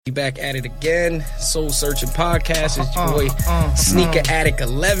We back at it again. Soul Searching Podcast. It's your boy Sneaker Addict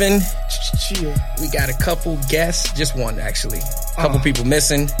 11. We got a couple guests, just one actually. A couple people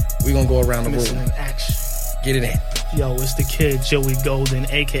missing. We're gonna go around the room. In action. Get it in. Yo, it's the kid Joey Golden,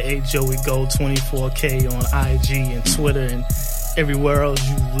 aka Joey Gold 24K on IG and Twitter and everywhere else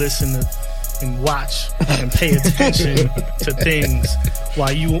you listen to and watch and pay attention to things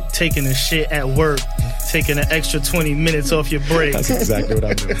while you taking a shit at work, taking an extra 20 minutes off your break. That's exactly what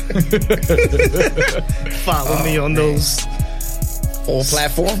I do. Follow me on those all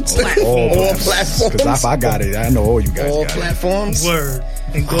platforms. All platforms. Because I got it. I know all you guys all got platforms. Word.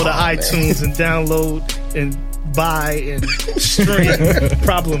 And go to iTunes and download and buy and stream.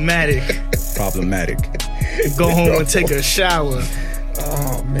 Problematic. And go home and take a shower.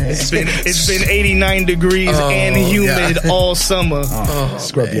 Oh man, it's been 89 degrees and humid all summer.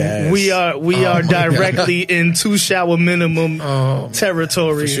 Scrub your ass. We are directly in 2 shower minimum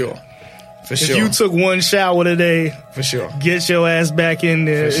territory. For sure. If you took 1 shower today, for sure, get your ass back in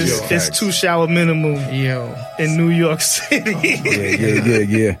there. It's 2 shower minimum. In New York City.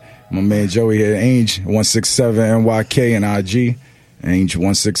 Yeah. My man Joey here, Ange167 NYK and IG.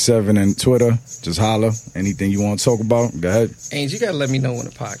 Ange167 and Twitter. Just holler. Anything you want to talk about, go ahead. Ange, you gotta let me know when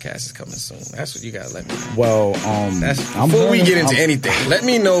the podcast is coming soon. That's what you gotta let me know. Well, before we get into anything, let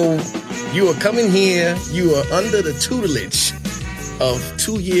me know you are coming here. You are under the tutelage of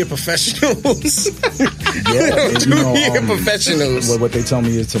 2-year professionals. Yeah, 2-year professionals. What they tell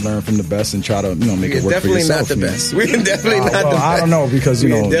me is to learn from the best and try to make it work for yourself. We're definitely not the best. We're definitely not the best. I don't know because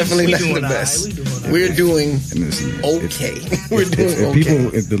we're definitely not the best. We're doing okay. We're doing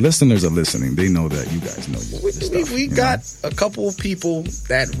okay. If the listeners are listening, they know that you guys know stuff. We got a couple of people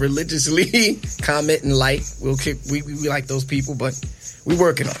that religiously comment and like. We like those people, but we're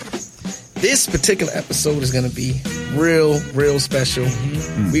working on it. This particular episode is going to be real special.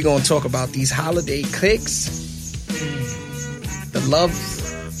 Mm-hmm. We're going to talk about these holiday clicks, the love,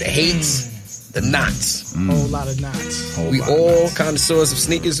 the hates, the knots. Whole lot of knots. We all connoisseurs of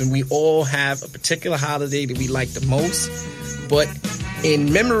sneakers, and we all have a particular holiday that we like the most. But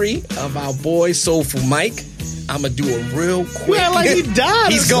in memory of our boy Soulful Mike, I'm going to do a real quick... Yeah, like he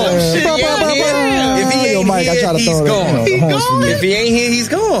died. He's gone. If he ain't Mike, here, he's gone. If he ain't here, he's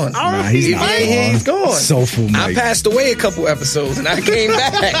gone. Nah, he's not. If he ain't here, he's gone. Soulful Mike. I passed away a couple episodes, and I came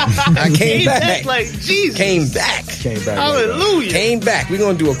back. I came back. Like Jesus. Came back. Hallelujah. Came back. We're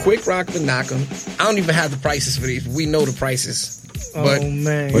going to do a quick rock the knock 'em. I don't even have the prices for these. We know the prices. But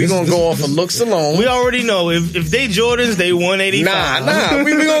man. We're going to go off of looks alone. We already know. If they Jordans, they 185. Nah.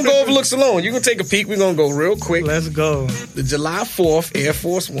 We're going to go over looks alone. You're going to take a peek. We're going to go real quick. Let's go. The July 4th Air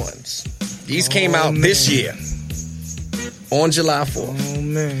Force Ones. These came out this year. On July 4th. Oh,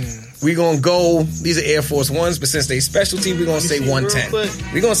 man. We're going to go, these are Air Force Ones, but since they specialty, we're going to say 110.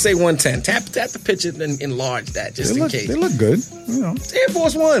 We're going to say 110. Tap the picture and enlarge that just in case. They look good. It's Air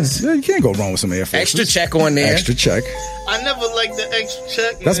Force Ones. Yeah, you can't go wrong with some Air Force. Extra check on there. Extra check. I never liked the extra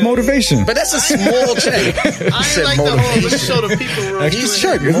check. That's motivation. But that's a small check. I ain't like the whole, let's show the people real extra quick.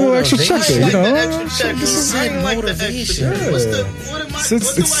 check. There's a little extra check there, I ain't like the extra check. What do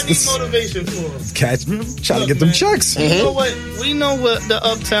I need motivation for? Catch, try to get them checks. We know what the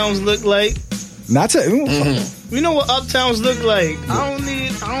Uptowns look like. Not to. We know what Uptowns look like. I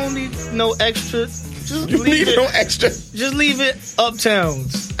don't need no extra. Just leave it. No extra. Just leave it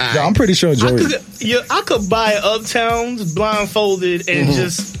Uptowns. Yeah, I'm pretty sure Joey. I could buy Uptowns blindfolded and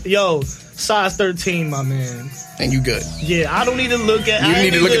just size 13, my man. And you good. Yeah, I don't need to look at. You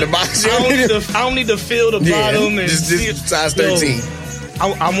need to look at the box. I don't need to feel the bottom and just size 13.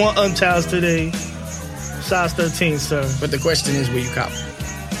 I want Uptowns today. Size 13, sir. But the question is, where you cop?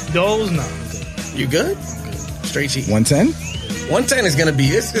 Those, no. You good? Straight cheap. 110? 110 is going to be,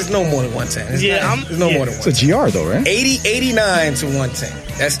 it's no more than 110. It's no more than 110. It's a GR though, right? 89 to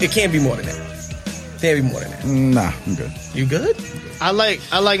 110. It can't be more than that. Can't be more than that. Nah, I'm good. You good? I like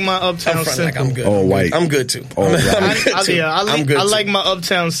my Uptown simple. Like I'm good. All white. I'm good too. All white. I like my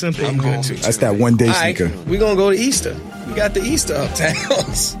Uptown simple. I'm good too. That's that one day sneaker. We're going to go to Easter. We got the Easter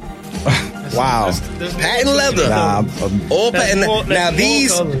Uptowns. Wow. Patent leather. All patent. Now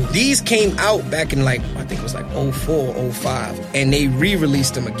these came out back in I think it was 04, 05, and they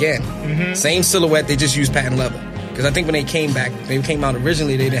re-released them again. Mm-hmm. Same silhouette, they just used patent leather. Because I think when they came out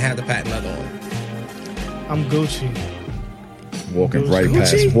originally, they didn't have the patent leather on. I'm Gucci. Walking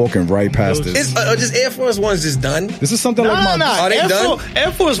right past this. Just Air Force Ones just done? This is something like my... Are they done?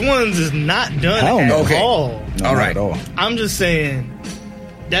 Air Force Ones is not done at all. No, all right. I'm just saying...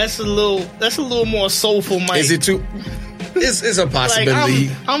 That's a little more soulful, Mike. Is it too? It's a possibility.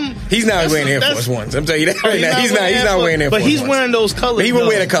 He's not wearing Air Force Ones. I'm telling you that right now. He's not wearing Air Force Ones. But he's ones. wearing those colors. But he would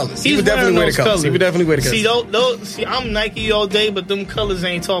wear the colors. He would definitely wear the colors. He would definitely wear the colors. See, I'm Nike all day, but them colors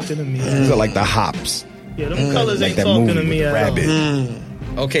ain't talking to me. These are like the hops. Yeah, them colors like ain't that talking movie to me with the at all.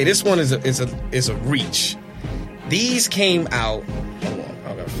 rabbit. Okay, this one is a reach. These came out. Hold on,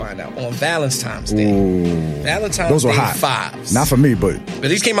 I gotta find out on Valentine's Day. Ooh. Valentine's Those were Day hot. 5s. Not for me, but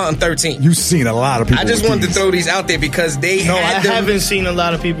these came out in 13. you've seen a lot of people. I just with wanted to these. throw these out there because they No, I had them. haven't seen a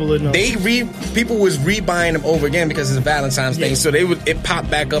lot of people with no. People was rebuying them over again because it's a Valentine's thing. So it popped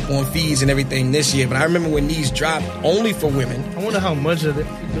back up on feeds and everything this year. But I remember when these dropped only for women. I wonder how much they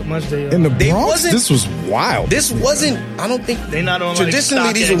are. In the They Bronx, wasn't- this was wild. This wasn't. I don't think They not on traditionally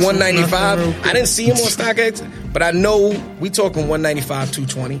like these StockX are or nothing 195. real quick. I didn't see them on StockX, but I know we talking 195,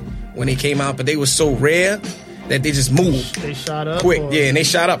 220 when they came out. But they were so rare that they just moved They shot up quick. or- Yeah, and they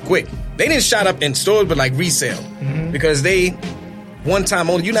shot up quick. They didn't shot up in stores, but like resale because they one time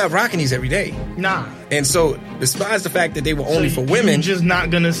only. You're not rocking these every day, Nah. and so despite the fact that they were only for women, You're just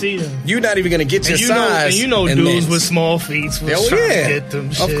not gonna see them. you're not even gonna get your And size. you know in dudes men's. with small feet was Oh trying yeah, to get them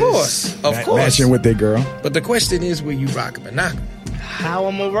of shits. course, of course. Matching with their girl. But the question is, will you rock them or not? How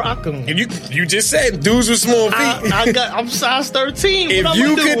I'm gonna rock them? And you just said dudes with small feet. I'm size 13. If What you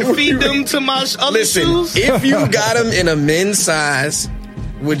I'm gonna do? could- Feed them to my other Listen, shoes? if you got them in a men's size,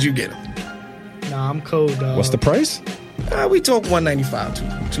 would you get them? Nah, I'm cold, dog. What's the price? We talk 195,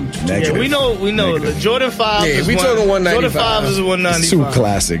 two. Negative. Yeah, we know. Negative. The Jordan 5 Yeah, is we talking 195. Jordan 5 is Too 195.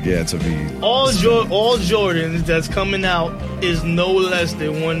 classic, yeah, to be. All Jordans that's coming out is no less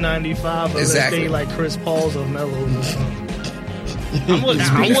than 195 unless Exactly. they like Chris Paul's or Melo's or something. I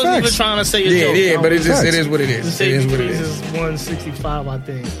wasn't even facts. trying to say a Yeah, joke. yeah, but it Facts. is what it The is. It is safety what it fees is. is 165, I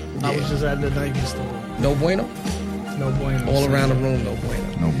think. I was just at the Nike store. No bueno. No bueno. All around the room, no bueno.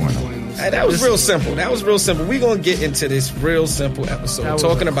 No bueno. Hey, that was real simple. That was real simple. We're gonna get into this real simple episode That was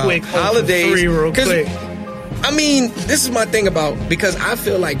talking a about quick holidays. 0 for 3 real 'Cause, quick. I mean, this is my thing about because I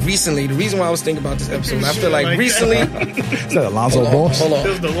feel like recently the reason why I was thinking about this episode, I feel like Like recently. Is that Alonzo Hold Boss? on. It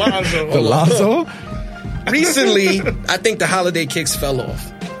was the Lonzo. Alonzo? Recently, I think the holiday kicks fell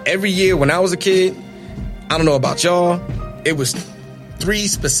off. Every year when I was a kid, I don't know about y'all, it was 3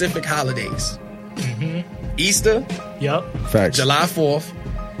 specific holidays: Easter, Yep. Facts. July 4th,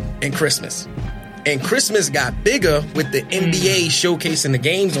 and Christmas. And Christmas got bigger with the NBA showcasing the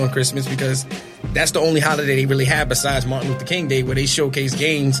games on Christmas because that's the only holiday they really have besides Martin Luther King Day where they showcase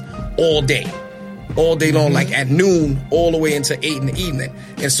games all day. All day long, like at noon, all the way into 8 in the evening.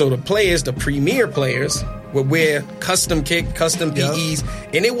 And so the players, the premier players, would wear custom kit, custom PEs,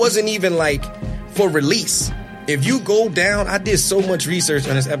 and it wasn't even like for release. If you go down, I did so much research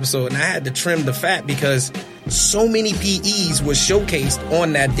on this episode, and I had to trim the fat because so many PEs were showcased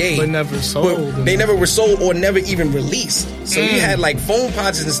on that day. But never sold. But they never were sold or never even released. So you had like foam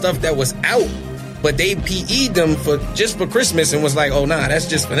pods and stuff that was out, but they PE'd them just for Christmas and was like, oh nah, that's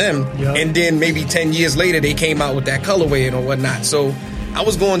just for them. Yep. And then maybe 10 years later they came out with that colorway and or whatnot. So I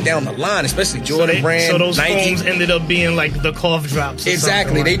was going down the line, especially Jordan Brand, so those Nike. foams ended up being like the cough drops. Or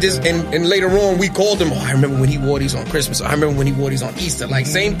Exactly. something They like just that. and later on we called them. Oh, I remember when he wore these on Christmas. Or I remember when he wore these on Easter. Like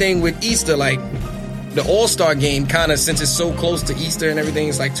same thing with Easter. Like the All-Star game, kind of since it's so close to Easter and everything,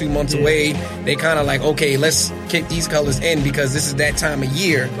 it's like 2 months away. They kind of like, okay, let's kick these colors in because this is that time of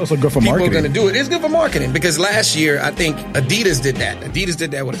year. Also good for People marketing. are going to do it. It's good for marketing because last year I think Adidas did that. Adidas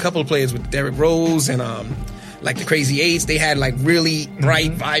did that with a couple of players with Derrick Rose and like the Crazy Eights. They had like really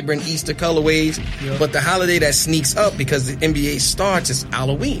bright, vibrant Easter colorways. Yep. But the holiday that sneaks up because the NBA starts is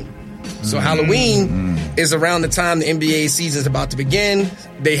Halloween. So Halloween is around the time the NBA season is about to begin.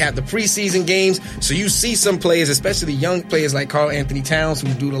 They have the preseason games. So you see some players, especially young players like Karl Anthony Towns,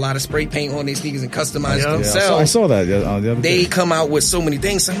 who do a lot of spray paint on their sneakers and customize it Yeah. themselves. I saw that the other They day. come out with so many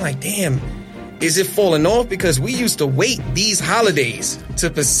things. So I'm like, damn, is it falling off? Because we used to wait these holidays to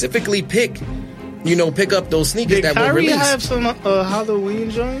specifically pick up those sneakers Did that were Kyrie released. have some Halloween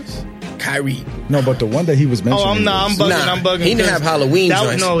joints? Kyrie. No, but the one that he was mentioning. Oh, I'm was- bugging. Nah, I'm bugging. he didn't 'cause have Halloween that,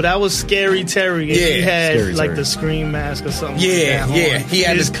 joints. No, that was Scary Terry. And Yeah, he had Scary like Terry. the Scream mask or something. Yeah, like that yeah, on. he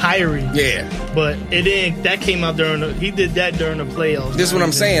had It's this- Kyrie. Yeah. But it didn't. That came out he did that during the playoffs. This is what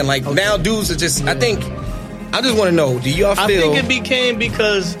I'm saying. Like, now dudes are just, I just want to know, do y'all I feel... think it became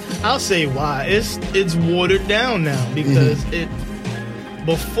because I'll say why. It's watered down now because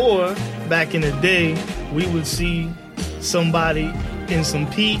before, back in the day, we would see somebody in some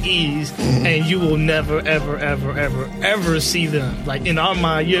PEs and you will never ever ever ever ever see them. Like in our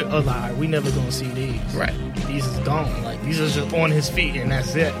mind, you're like, we never gonna see these. Right. These is gone. Like these are just on his feet and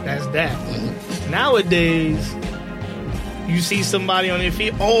that's it. That's that. Nowadays, You see somebody on their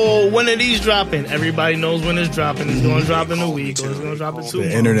feet. Oh, when are these dropping? Everybody knows when it's dropping. It's going to drop in a week, or it's going to drop in 2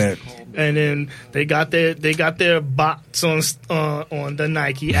 months. The internet. And then they got their bots on the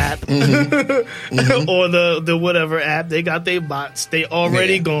Nike app or the whatever app. They got their bots. They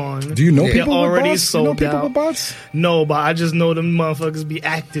already gone. Do you know They're people already with bots? sold Do you know people out. with bots? No, but I just know them motherfuckers be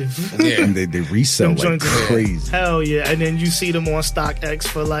active. Yeah. And they resell Them like joints are- crazy. Hell yeah! And then you see them on StockX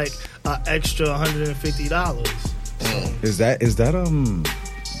for like an extra $150. Is that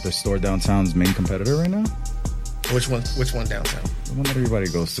the store downtown's main competitor right now? Which one downtown? The one that everybody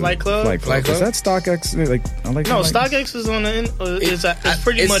goes to. Flight Club? Flight Club? Is that StockX? Like, I like. No, like, StockX is on the. It's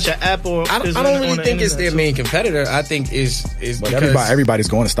pretty much an app or. I don't really think it's their main competitor. I think is But because everybody's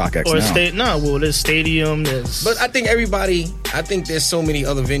going to StockX now. There's Stadium. There's. But I think there's so many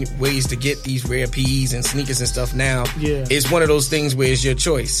other ways to get these rare PEs and sneakers and stuff now. Yeah. It's one of those things where it's your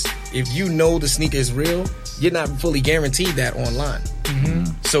choice. If you know the sneaker is real, you're not fully guaranteed that online.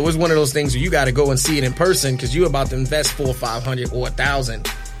 Mm-hmm. So it's one of those things where you got to go and see it in person because you're about to invest $400, $500, or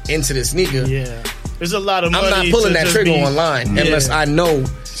 $1,000 into the sneaker. Yeah. There's a lot of money. I'm not pulling that just trigger be- online Yeah. unless I know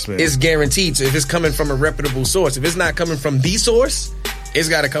Fair. it's guaranteed. So if it's coming from a reputable source, if it's not coming from the source, it's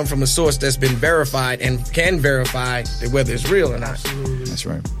got to come from a source that's been verified and can verify whether it's real or not. Absolutely. That's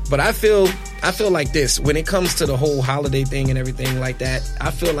right. But I feel like this when it comes to the whole holiday thing and everything like that.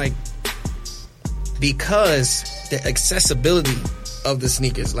 I feel like because the accessibility of the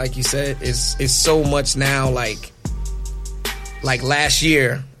sneakers, like you said, is so much now. Like last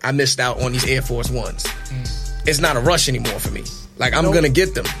year, I missed out on these Air Force Ones. It's not a rush anymore for me. Like, I'm going to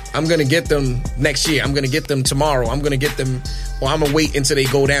get them. I'm going to get them next year. I'm going to get them tomorrow. I'm going to get them, or I'm going to wait until they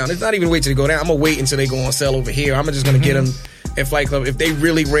go down. It's not even wait till they go down. I'm going to wait until they go on sale over here. I'm just going to get them at Flight Club. If they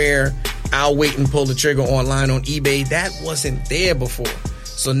really rare, I'll wait and pull the trigger online on eBay. That wasn't there before.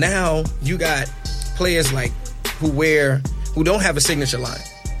 So now you got players like who don't have a signature line.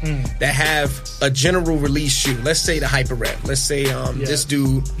 That have a general release shoe. Let's say the Hyper Rev. Let's say this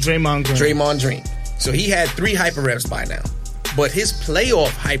dude Draymond Green. So he had 3 Hyper Revs by now. But his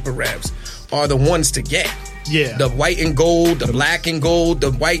playoff Hyper Revs are the ones to get. Yeah. The white and gold, the black and gold,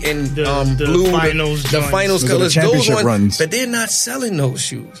 the white and The blue, finals the joints. finals Those are the colors, those championship ones. runs. But they're not selling those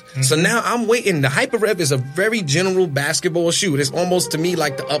shoes. So now I'm waiting. The Hyper Rev is a very general basketball shoe. It's almost to me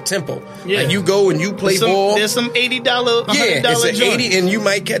like the up tempo. Yeah. Like you go and you play ball. There's some $80, $100 Yeah, it's an joints. 80, and you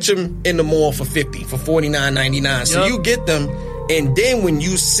might catch them in the mall for $50, for $49.99. So Yup. you get them, and then when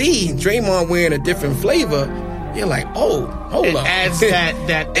you see Draymond wearing a different flavor, you're like, oh, hold It on. adds that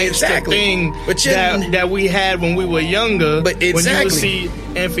extra Exactly. thing But that we had when we were younger. But When you exactly. would see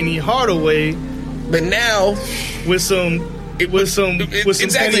Anthony Hardaway But now, with some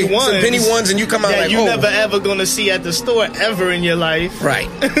exactly, penny ones, some penny ones, and you come out that like, you oh, never ever gonna see at the store ever in your life. right.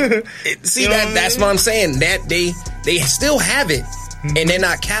 See, You know what I that's mean? what I'm saying. That they still have it. And they're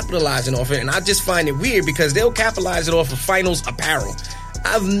not capitalizing off it. And I just find it weird because they'll capitalize it off of finals apparel.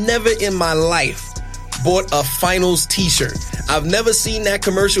 I've never in my life bought a finals t-shirt. I've never seen that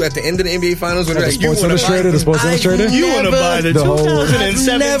commercial at the end of the NBA finals where Like they're the like, you Sports wanna Illustrated, buy- the Sports Illustrated? I've You want to never- buy the The whole- 2017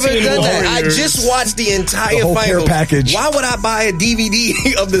 I've never done that. I Warriors. just watched the entire The whole care finals. package. Why would I buy a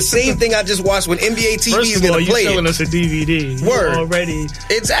DVD of the same thing I just watched when NBA TV First is of all, going to you play selling it? us a DVD. Word. You're already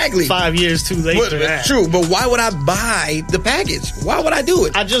Exactly. 5 years too late for that. True, but why would I buy the package? Why would I do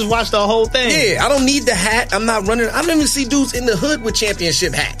it? I just watched the whole thing. Yeah, I don't need the hat. I'm not running. I don't even see dudes in the hood with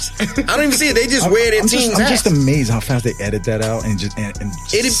championship hats. I don't even see it. They just wear their team's I'm hats. just amazed how fast they edit that out and just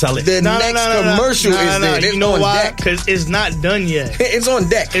sell it. The next commercial is there. It's You know on why? deck. Because it's not done yet. It's on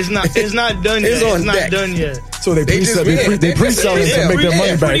deck. It's not done yet. It's on not deck. done yet. So they just- pre-sell it to make their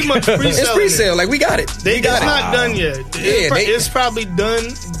money back. Pretty much It's pre-selling pre-sale. Like we got it. It's We got it. not done yet. It's probably done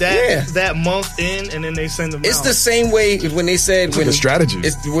that month in, and then they send them It's out. the same way when they said like a strategy.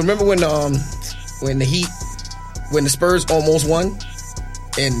 Remember when the Heat, when the Spurs almost won,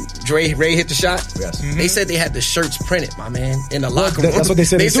 and Ray hit the shot. Yes. They said they had the shirts printed, my man, in the locker room. That's what they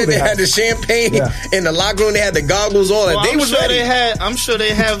said. They said do. they had the champagne in the locker room. They had the goggles, all that. Well, They was ready. I'm sure they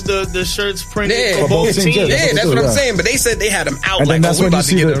have the shirts printed Yeah. for both teams. Yeah, that's what I'm Yeah. saying. But they said they had them out And like, then that's we when you about to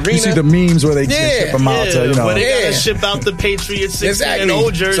see get the the arena. you see the memes where they ship them out to Where they Yeah. gotta ship out the Patriots 16 Exactly. and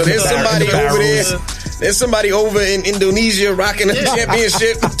old jerseys. So there's somebody over there. There's somebody over in Indonesia rocking a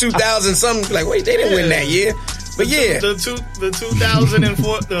championship 2000 something. Like, wait, they didn't win that year. But yeah, the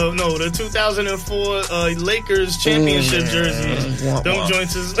 2004 the 2004 Lakers championship jerseys. Them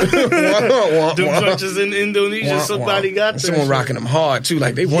joints is in Indonesia. Somebody got them. Someone rocking them hard too.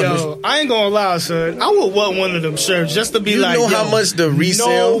 Like they want. Yo, I ain't gonna lie, son. I would want one of them shirts just to be You like, know how much the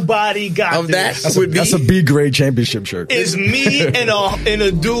resale nobody got of that this. would be? That's a B grade championship shirt. It's me and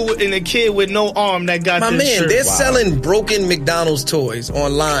a dude and a kid with no arm that got My this man, shirt. they're selling broken McDonald's toys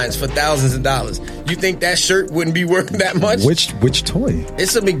on lines for thousands of dollars. You think that shirt wouldn't be worth that much? Which toy?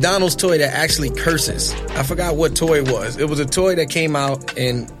 It's a McDonald's toy that actually curses. I forgot what toy it was. It was a toy that came out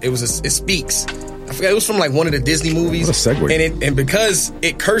and it speaks. I forgot, it was from like one of the Disney movies. What a segue. And because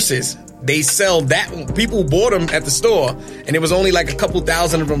it curses, they sell that. People bought them at the store, and it was only like a couple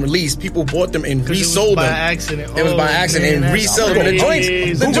thousand of them released. People bought them and resold them. Accident. It was by accident and resold them. The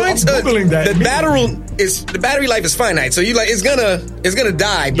joints, the battery life is finite, so you like it's gonna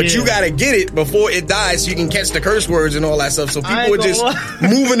die, but you gotta get it before it dies, so you can catch the curse words and all that stuff. So people were just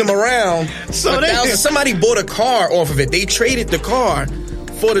moving them around. Somebody bought a car off of it. They traded the car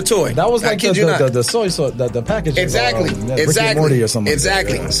for the toy. That was like the soy sauce, the packaging. Exactly. Rick and Morty or something.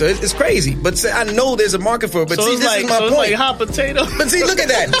 Exactly. Like that. So it's crazy. But I know there's a market for it. But so see, this is my point. Like hot potato. But see, look at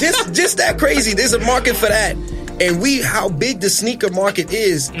that. Just that crazy. There's a market for that. And how big the sneaker market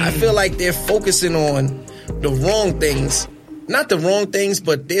is, I feel like they're focusing on the wrong things. Not the wrong things,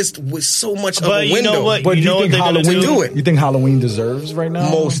 but there's so much of a window. You know what? But you know what they're going to do it. You think Halloween deserves right now?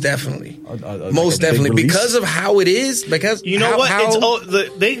 Most definitely. Most definitely. Because of how it is. Because you know what?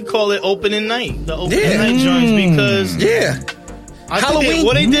 They can call it opening night. The opening night joints because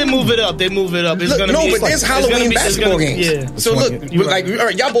Halloween. They did move it up. They move it up. It's gonna be, but there's Halloween basketball games. Yeah. So look, like, all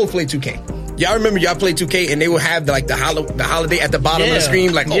right, y'all both play 2K. Y'all remember y'all played 2K and they would have the holiday at the bottom of the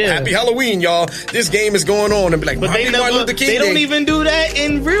screen, like, happy Halloween, y'all. This game is going on, and be like, but happy Martin Luther King Day. They don't even do that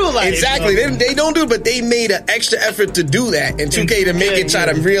in real life. Exactly. They don't do it, but they made an extra effort to do that in 2K to make it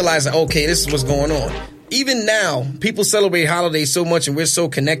try to realize that, okay, this is what's going on. Even now, people celebrate holidays so much and we're so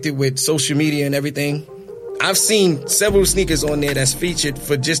connected with social media and everything. I've seen several sneakers on there that's featured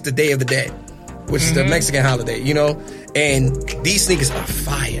for just the Day of the Dead, which is the Mexican holiday, you know? And these sneakers are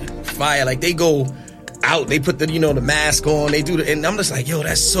fire. Like they go out, they put the mask on, they do and I'm just like, yo,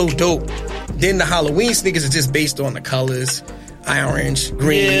 that's so dope. Then the Halloween sneakers are just based on the colors. Orange,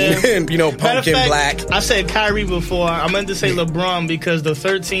 green, and pumpkin black. I said Kyrie before. I meant to say LeBron because the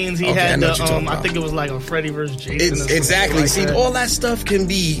 13s he had I think it was like a Freddie versus Jason. Exactly. Like see, that. all that stuff can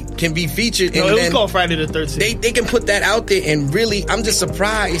be featured. No, it was called Friday the 13th. They can put that out there, and really, I'm just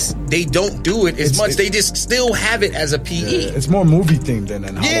surprised they don't do it as much. They just still have it as a PE. Yeah, it's more movie themed than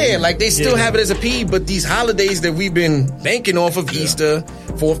Halloween. Yeah, like they still have it as a PE, but these holidays that we've been banking off of, Easter,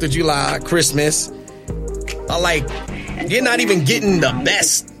 4th of July, Christmas, are like, you're not even getting the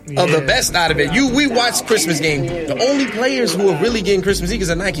best of the best out of it. We watch Christmas game. The only players who are really getting Christmas sneakers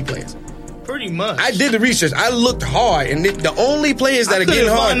are Nike players. Pretty much. I did the research. I looked hard, and the only players that are getting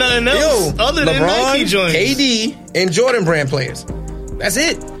hard, nothing else other than Nike joints. KD, and Jordan brand players. That's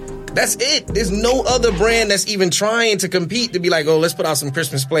it. There's no other brand that's even trying to compete to be like, oh, let's put out some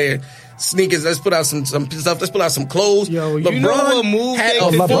Christmas player sneakers. Let's put out some stuff. Let's put out some clothes. Yo, LeBron you know what move had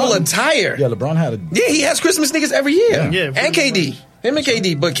a full attire. Yeah, LeBron had he has Christmas sneakers every year. Yeah, and KD. Much. Him and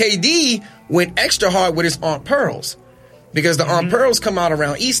KD. But KD went extra hard with his Aunt Pearls. Because the Aunt Pearls come out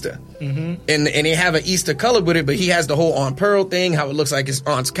around Easter. And they have an Easter color with it, but he has the whole Aunt Pearl thing, how it looks like his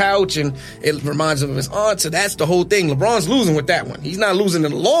aunt's couch, and it reminds him of his aunt. So that's the whole thing. LeBron's losing with that one. He's not losing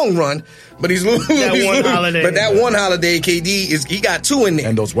in the long run, but he's losing. Holiday. But that one holiday, KD, he got two in there.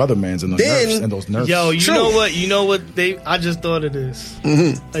 And those Weathermans and those nerfs. Yo, you know what? I just thought of this.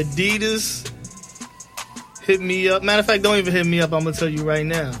 Adidas hit me up. Matter of fact, don't even hit me up. I'm going to tell you right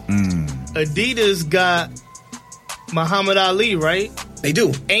now. Adidas got Muhammad Ali, right? They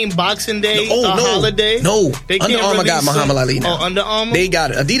do. Ain't Boxing Day holiday? No. They Under Armour got Muhammad Ali now. Oh, Under Armour? They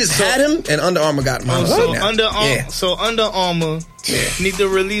got it. Adidas had him, and Under Armour got Muhammad Ali now. So Under Armour need to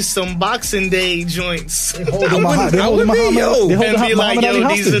release some Boxing Day joints. I wouldn't be, yo. And be like, yo,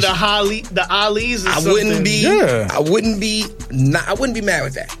 these are the Ali's or something. I wouldn't be mad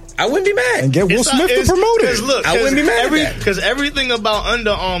with that. I wouldn't be mad. And get Will Smith to promote it. Look, I wouldn't be mad with that. Because everything about Under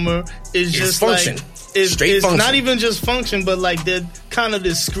Armour is just function. Like... It's function. Not even just function, but like they're kind of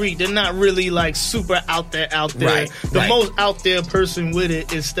discreet. They're not really like super out there. Right, the most out there person with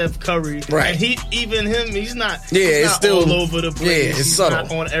it is Steph Curry. Right. And he's not. Yeah, it's still all over the place. Yeah, it's he's subtle.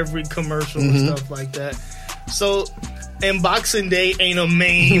 not on every commercial and stuff like that. So. And Boxing Day ain't a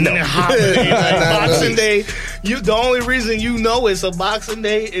main holiday. Boxing Day, The only reason you know it's a Boxing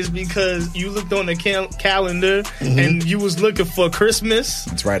Day is because you looked on the calendar and you was looking for Christmas.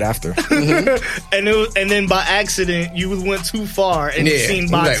 It's right after. and then by accident you went too far and you seen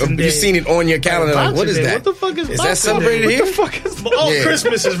Boxing Day. You seen it on your calendar. Like, what is that? What the fuck is Boxing that celebrated Day? here? What the fuck is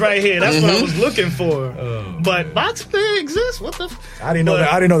Christmas is right here. That's what I was looking for. But Boxing Day exists. What the? I didn't know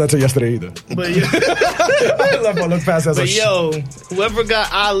that. I didn't know that till yesterday either. But yeah. I look past that. But yo, whoever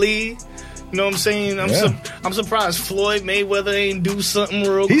got Ali. You know what I'm saying? I'm surprised Floyd Mayweather ain't do something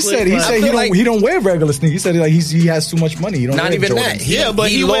real quick. He said he don't wear regular sneakers. He said he has too much money. He don't not wear even Jordans. that.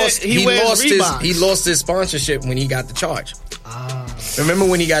 But he lost his sponsorship when he got the charge. Remember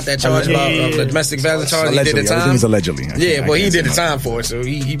when he got that charge about the domestic violence charge? Allegedly, he did the time. Everything is allegedly. He did the time for it, so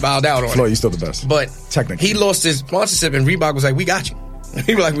he bowed out on it. Floyd, you're still the best. But technically, he lost his sponsorship, and Reebok was like, "We got you."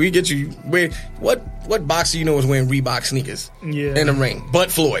 He was like, "We get you." What boxer you know is wearing Reebok sneakers in the ring?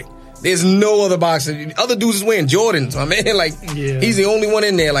 But Floyd. There's no other boxer. Other dudes is wearing Jordans, my man. He's the only one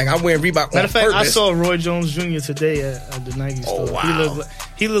in there. Like, I'm wearing Reebok. Matter of fact, I saw Roy Jones Jr. today at the Nike store. Oh, wow.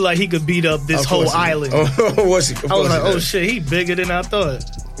 He looked like he could beat up this whole island. Was he? I was like, oh shit, he bigger than I thought.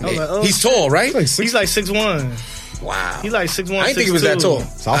 I was like, oh, he's tall, right? He's like 6'1". Wow. He like 6'1". I didn't think he was that tall.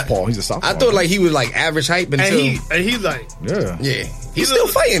 Southpaw. He's a southpaw. I thought like he was like average height, but and he's like yeah. He's still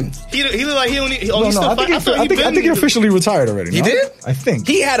fighting. He look like he only. He's still fighting. I think he officially retired already. He did? I think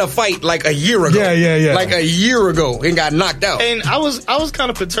he had a fight like a year ago. Yeah. Like a year ago and got knocked out. And I was kind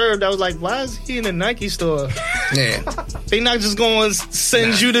of perturbed. I was like, why is he in a Nike store? Yeah, they not just going to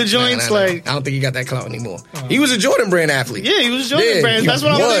send you the joints. Like, I don't think he got that clout anymore. He was a Jordan Brand athlete. Yeah, he was a Jordan Brand. That's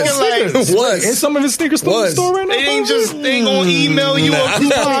what I'm thinking. Like, was and some of his sneakers still in the store right now. They ain't gonna email you a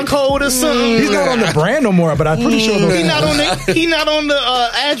coupon code or something. He's not on the brand no more, but I'm pretty sure he not on the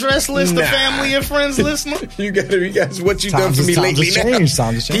address list, the family and friends list. You guys, what you done for me lately? Times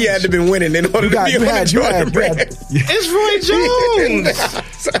have changed. He had to been winning in order to be on the Jordan Brand. It's Roy Jones.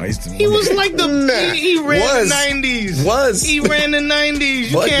 He was like he ran the 90s. He ran the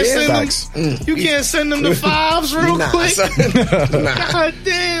 90s. You can't send him. You can't send him the fives real quick. God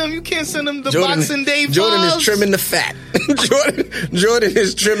damn, you can't send him the Boxing Day fives. Jordan is trimming the fat. Jordan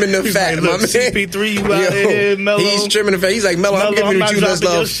is trimming the fat. Like, my man. CP3, you out here, Melo. He's trimming the fat. He's like, Melo, I'm giving you less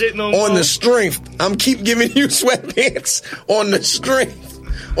love on the strength. I'm keep giving you sweatpants on the strength.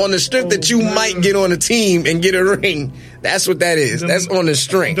 On the strength that you might get on a team and get a ring. That's what that is. That's on the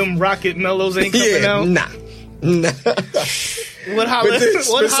strength. Them Rocket Mellows ain't coming out? Nah. What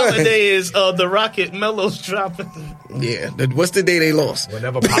holiday is the Rocket Mellows dropping? Yeah. What's the day they lost?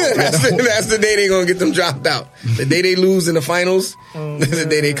 Whenever that's the day they gonna get them dropped out. The day they lose in the finals, that's the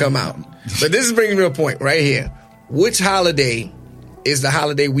day they come out. But this is bringing me to a point right here. Which holiday is the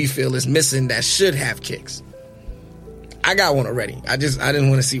holiday we feel is missing that should have kicks? I got one already. I didn't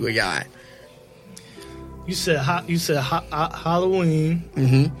want to see where y'all at. You said Halloween.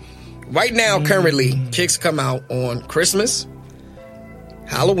 Mm-hmm. Right now, currently, kicks come out on Christmas,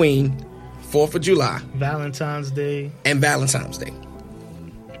 Halloween, 4th of July, Valentine's Day, and Valentine's Day.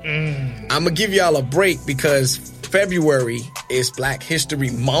 I'm gonna give y'all a break because February is Black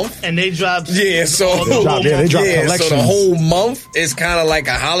History Month, and they dropped. Yeah, so they drop collections. So the whole month is kind of like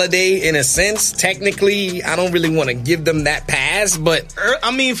a holiday in a sense. Technically, I don't really want to give them that pass, but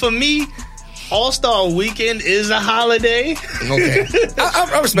I mean, for me, All-Star Weekend is a holiday. Okay,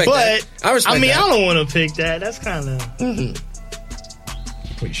 I respect that. I respect. I mean, that. I don't want to pick that. That's kind of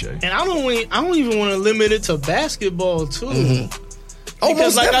cliche. And I don't even want to limit it to basketball too. Mm-hmm. Oh,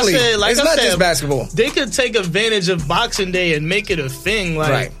 because most definitely. It's not just basketball. They could take advantage of Boxing Day and make it a thing.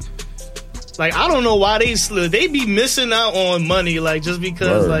 Like I don't know why they be missing out on money. Like just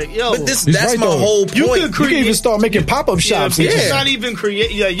because, like, yo, but that's right, my whole point. You can even start making pop-up shops. It's not even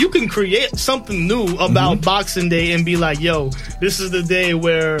create. Yeah, you can create something new about Boxing Day and be like, yo, this is the day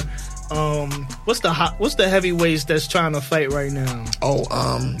where. What's the heavyweights that's trying to fight right now? Oh,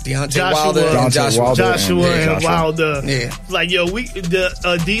 Deontay Wilder and Joshua and Wilder. Yeah, like yo, the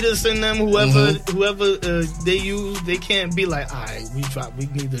Adidas and them, whoever they use, they can't be like, all right, we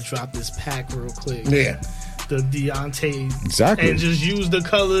need to drop this pack real quick. Yeah, the Deontay exactly, and just use the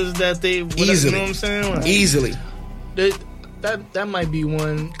colors that they easily. You know what I'm saying? Like, easily. That might be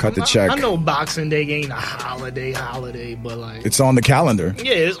one. Cut the check. I know Boxing Day ain't a holiday, but like it's on the calendar.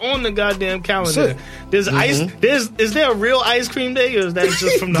 Yeah, it's on the goddamn calendar. There's ice. Is there a real ice cream day, or is that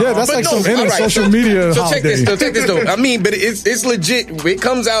just from the? Yeah, that's like some social media. So check this though. I mean, but it's legit. It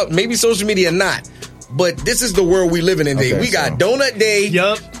comes out maybe social media or not. But this is the world we living in today. We got Donut Day,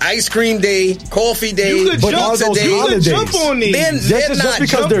 Ice Cream Day, Coffee Day, you could jump on these.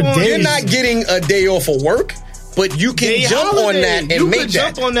 They're not getting a day off of work. but you can They jump holiday. on that and You make could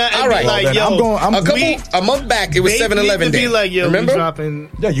that. jump on that and All right, be like, Well, then yo, a month back, it was 7-Eleven Day. Day. Be like, yo, remember? we dropping.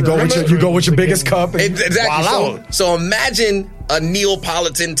 Yeah, you go with your biggest cup. And Exactly. voila. So imagine a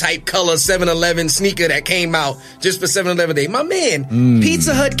Neapolitan type color 7-Eleven sneaker that came out just for 7-Eleven Day. My man,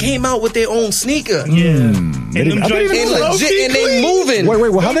 Pizza Hut came out with their own sneaker. Yeah. I And them didn't joints even was know. low-key And they clean. moving. Wait,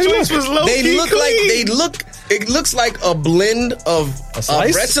 well, how Them they joints look? was low-key They look clean. like it looks like a blend of a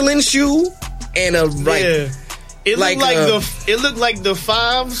slice? wrestling shoe and a Yeah. It like, looked like the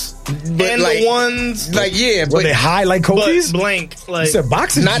fives but and like- the ones, like yeah, Were but they high like but cookies? blank. Like, You said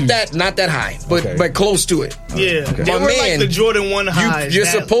boxing not shoes. that high, but Okay. but close to it. yeah, Okay. they My were man, like the Jordan 1 highs. You're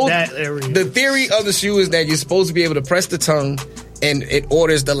supposed. that area. The theory of the shoe is that you're supposed to be able to press the tongue, and it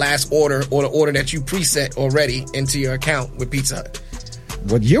orders the last order or the order that you preset already into your account with Pizza Hut.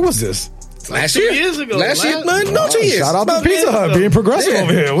 What year was this? Last 2 year, years ago. Last year, Last- man, no, 2 years. Shout out to My Pizza man. Hut being progressive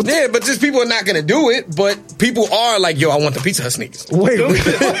over here. What the- Yeah, but just people are not gonna do it. But people are like, yo, I want the Pizza Hut sneakers. Wait,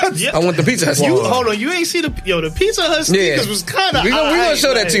 Yeah. I want the Pizza Hut You sneakers. hold on, you ain't see the Pizza Hut sneakers was kind of. We gonna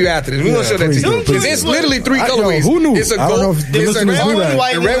show that to you after this. We gonna show that to please you. do, please Because there's do. literally 3 I- yo, colorways. who knew? It's a I don't know gold. if the It's a listeners red knew one, that.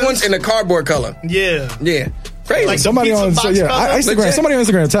 White the red ones. ones, and the cardboard color. Yeah. Yeah, crazy. Like somebody pizza on box yeah, color? Instagram. Legit. Somebody on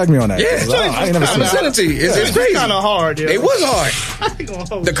Instagram tagged me on that. Yeah, I ain't never I'm seen gonna send that. it to you. It's crazy. Kind of hard. Yeah. It was hard. I ain't gonna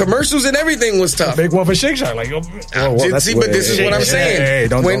hold The commercials and everything was tough. Big one for Shake Shack. Like, See, but this is what I'm saying. Hey,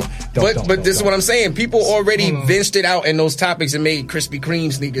 don't, But this is what I'm saying. People already ventured out in those topics and made Krispy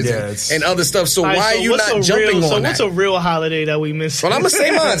Kreme sneakers Yeah, and other stuff. So All right, why so are you what's not a jumping real, on So that? what's a real holiday that we missed? Well, I'm gonna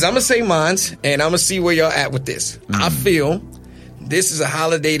say mines, and I'm gonna see where y'all at with this. I feel this is a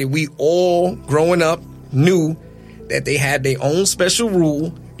holiday that we all growing up knew that they had their own special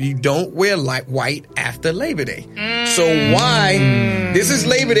rule. You don't wear like white after Labor Day. So why? This is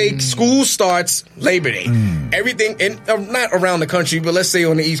Labor Day. School starts Labor Day. Everything, and not around the country, but let's say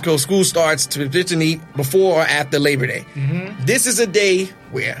on the East Coast, school starts traditionally before or after Labor Day. This is a day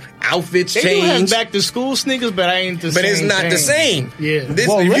where outfits They do have change, back to school sneakers, but I ain't the but same. it's not the same. Yeah. This,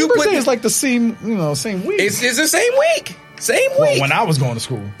 Well, if you Labor put Day is like the same week. it's the same week. Same Well, week. when I was going to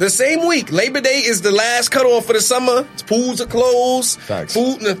school. The same week. Labor Day is the last cutoff for the summer. Pools are closed. Facts.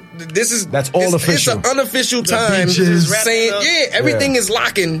 That's all it's official. It's an unofficial time beaches. saying, Wrapping up. yeah, everything Yeah. is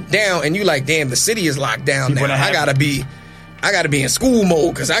locking down, and you like, damn, the city is locked down People now. that I gotta be in school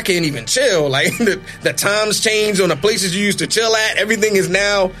mode because I can't even chill. Like the times change on the places you used to chill at. Everything is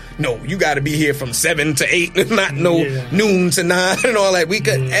now you got to be here from 7 to 8, not noon to 9 and all that.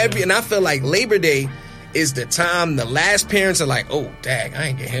 And I feel like Labor Day is the time the last parents are like, oh, dang, I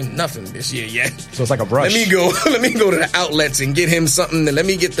ain't get him nothing this year yet. So it's like a brush. Let me go to the outlets and get him something, and let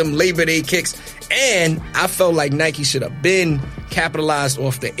me get them Labor Day kicks. And I felt like Nike should have been capitalized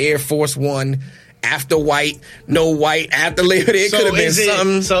off the Air Force One after white, no white after Labor Day. It could have been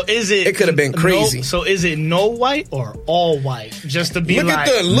something. So is it? It could have been crazy. So is it no white or all white? Just to be Look like,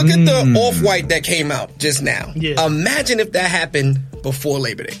 at the off white that came out just now. Yeah. Imagine if that happened before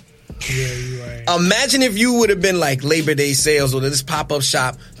Labor Day. yeah, you're right. Imagine if you would have been like Labor Day sales or this pop-up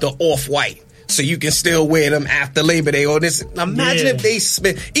shop, the off-white, so you can still wear them after Labor Day or this. Imagine Yeah. if they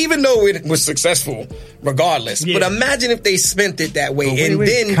spent, even though it was successful regardless, Yeah. but imagine if they spent it that way. Wait, and wait,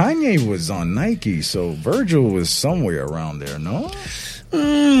 then Kanye was on Nike, so Virgil was somewhere around there, no?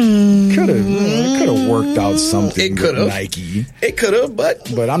 Could have worked out something It with could've. Nike. it could have, but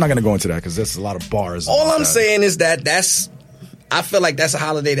But I'm not going to go into that because there's a lot of bars. all about I'm that. saying is I feel like that's a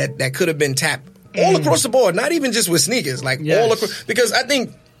holiday that could have been tapped all across the board, not even just with sneakers, like Yes. all across, because I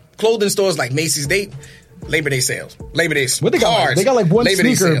think clothing stores like Macy's, Labor Day sales, Labor Day What they got? cards, They got like one Labor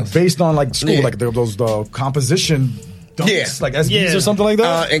Day sneaker sales. based on like school, Yeah. like those composition dunks, Yeah. like SBs Yeah. or something like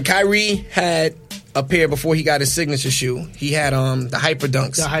that. And Kyrie had a pair before he got his signature shoe. He had the Hyper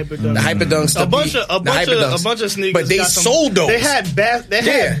Dunks. The Hyper Dunks. The Hyper Dunks. A bunch of sneakers. But they got some- sold those. They had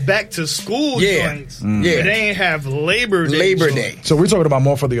back to school Yeah. joints. Yeah. But they ain't have Labor Day. Labor joints. Day. So we're talking about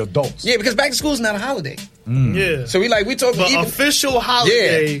more for the adults. Yeah, because back to school is not a holiday. Yeah. So we talking but even official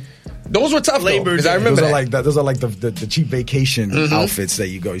holiday. Yeah. Those were tough Labor because I Day. remember Those that. are like the cheap vacation outfits that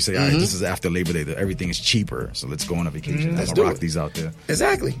you go. You say, all right, this is after Labor Day. Everything is cheaper, so let's go on a vacation. Let's I'm do gonna rock it. these out there.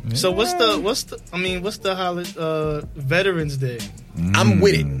 Exactly. So what's the holiday? Veterans Day. I'm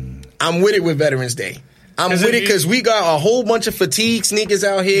with it. I'm with it with Veterans Day. I'm Is with it it because we got a whole bunch of fatigue sneakers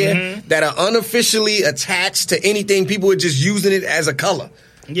out here Mm-hmm. that are unofficially attached to anything. People are just using it as a color.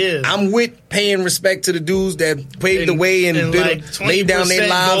 Yeah. I'm with paying respect to the dudes that paved the way and laid down their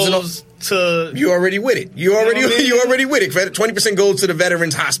lives. And all. To You already with it. You know what I mean? already with it. 20% goes to the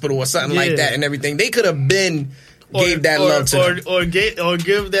Veterans Hospital or something like Yeah. that and everything. They could have been gave that love to them. or give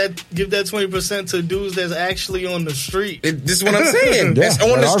that 20% to dudes that's actually on the street. This is what I'm saying. Yeah, That's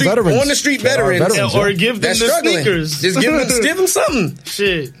on the street veterans. Or give them that's the struggling. sneakers. Just give them something.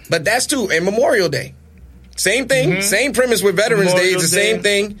 Shit. But that's too. And Memorial Day, same thing, same premise with Veterans Day. It's the same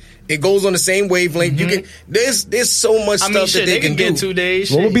thing. It goes on the same wavelength. You can. There's so much stuff that they can do. Get 2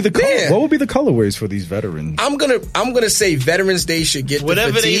 days. What would be the Yeah. what would be the colorways for these veterans? I'm gonna say Veterans Day should get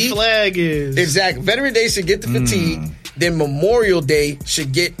whatever the fatigue. their flag is. Exactly. Veterans Day should get the fatigue. Then Memorial Day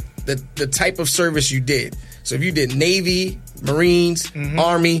should get the type of service you did. So if you did Navy, Marines,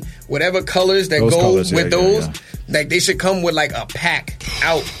 Army, whatever colors that Those go colors, with yeah, those, yeah. like they should come with like a pack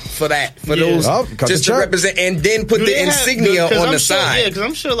out for that, for those, Oh, cut just the to check. represent, and then put Do the they have- insignia 'cause on I'm the sure, side. Yeah, because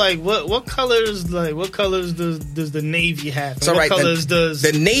I'm sure like what colors does the Navy have? And So what right, colors does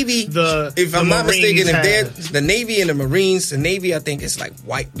the Navy? if the I'm not Marines mistaken, if they're have? the Navy and the Marines, the Navy I think is like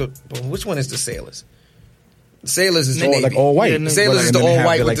white. Which one is the sailors? The sailors is the All, Navy. like all white. Yeah, The sailors But is then the they all have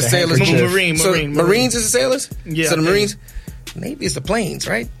white the, with like, the sailors. handkerchief. Marine. So Marine. Marines is the sailors. Yeah, So the I think. Marines. Navy is the planes,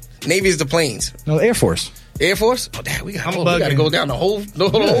 right? Navy is the planes. No, Air Force. Air Force. Oh, damn, we got to bugging. go down the whole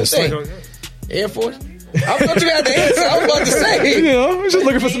it's thing. like- Air Force. I thought you had the answer. I was about to say. You know, we're just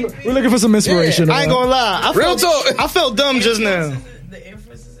looking for some. We're looking for some inspiration. I ain't gonna lie. Real talk. I felt dumb just now. The Air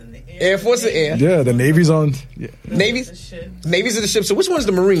Force is in the air. Air Force and Air. Yeah, the Navy's on. Yeah. Navy's. The ship. Navy's is the ship. So which one's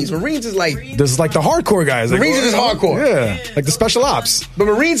the Marines? Marines is like. This is like the hardcore guys. Like, Marines is hardcore. Yeah, like the special ops. But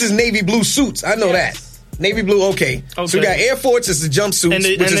Marines is navy blue suits. I know that. Navy blue, okay. So we got Air Force is the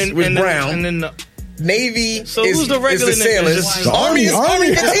jumpsuits, which is brown. And then Navy So is, who's the regular is the niggas? sailors. Just- The Army is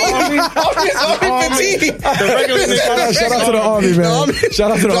Army fatigue. Army is Army fatigue. the regular niggas. Shout out to the Army, man. The Army,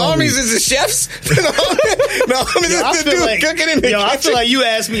 Shout out to the the Army. Armies is the chefs. The Armies I is the feel dude like, cooking in the I feel like you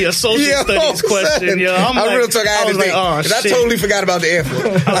asked me a social studies question. son. Yo, I'm I like, real talk. I had to was think. like, oh, 'Cause I shit. totally forgot about the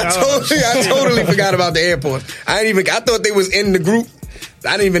airport. I totally forgot about the airport. I thought they was in the group.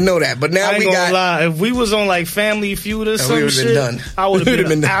 I didn't even know that. But now I ain't we gonna got. lie. If we was on like Family Feud or we some would've been shit, done. I would We would've have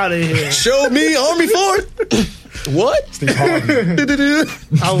been been out of here. Show me Army Ford. What?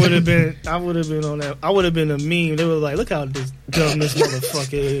 I would have been on that. I would have been a meme. They were like, "Look how dumb this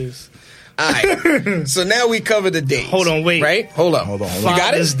motherfucker is." All right. So now we cover the days. Hold on, wait. Right? Hold up. Hold on. You got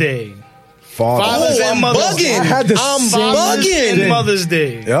Father's it? Day, Father. Father's Oh, and I'm Mother's bugging. Day. I had the I'm same bugging. and Mother's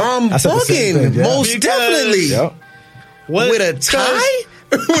Day. Yep. I'm I said the same bugging. thing, yeah. Most Because- definitely. Yep. What? With a tie?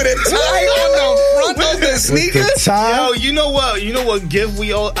 With a tie on the front of the sneaker? With the tie. Yo, you know what? You know what gift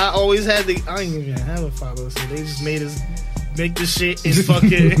I always had. I didn't even have a father, so they just made us make this shit in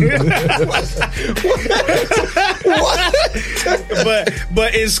fucking.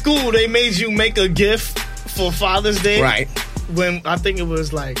 but in school they made you make a gift for Father's Day. Right. When I think it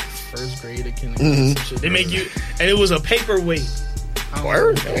was like first grade or kindergarten. Some shit. They make you, and it was a paperweight.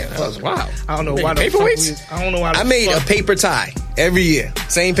 Word? Man, that was wow. I don't know Made why the paperweights? fuck I don't know why. I made a paper tie every year.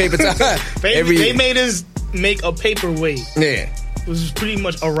 Same paper tie. every They year. made us make a paperweight. Yeah. It was pretty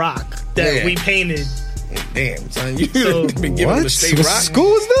much a rock that Yeah. we painted. Damn, son. You So, been giving them What? the state What rock.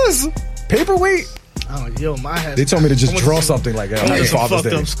 school is this? Paperweight? Oh, yo, my head. They told me to just I went draw some- something like that I on went to some Father's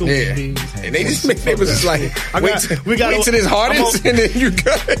fucked Day. up school. Yeah. B. And they just they was just like, wait till this hardens and then you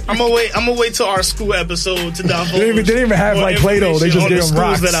got it. I'm gonna wait till our school episode to divulge. They didn't even have, more like, Play-Doh. They just information on gave the them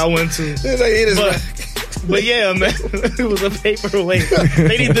rocks. schools that I went to. It's like, it is But, rock. but yeah, man, it was a paperweight.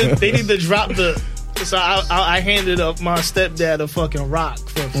 They need to drop the. So I handed up my stepdad a fucking rock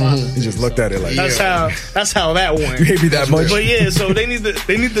for Father's He just Day, looked so at it like, That's how that went. you hate me that much? But yeah, so they need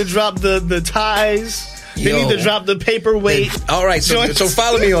to drop the ties. They Yo. need to drop the paperweight. All right, so joints.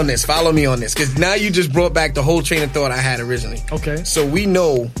 follow me on this. Follow me on this, because now you just brought back the whole train of thought I had originally. Okay. So we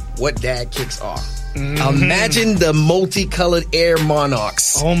know what dad kicks are. Imagine the multicolored Air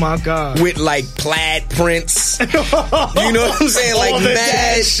Monarchs Oh my god. with like plaid prints. You know what I'm saying? Like All the mad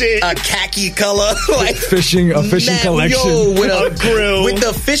dad shit. a khaki color, like a fishing mad- collection. Yo, with A grill. with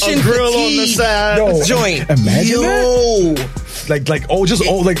the fishing A grill on the fatigue side. Yo, joint. imagine yo, like like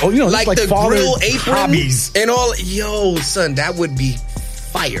like the father grill apron hobbies. and all. Yo, son, that would be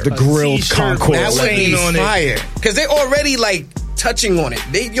fire. The grilled t-shirt concourse. That would be Stain on it. fire. Because they're already like touching on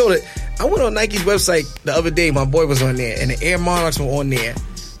it. I went on Nike's website the other day. My boy was on there, and the Air Monarchs were on there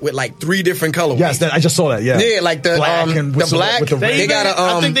with like 3 different colorways. Yes, I just saw that. Yeah, Yeah, like the black and the with some- black. with the they red. got a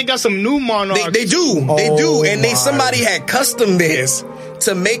I think they got some new monarchs. They do, Oh, and my. somebody had custom theirs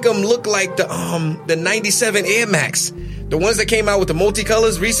to make them look like the 97 Air Max, the ones that came out with the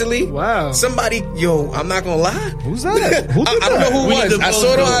multicolors recently. Wow. Somebody, I'm not gonna lie. Who's that? Who did I don't know who We it need was. to I post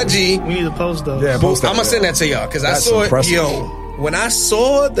saw it on those. IG. We need to post those. Yeah, post that. I'm gonna send that to y'all because I That's saw impressive. it. When I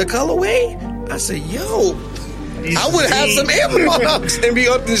saw the colorway, I said, I would have some Air Monarchs and be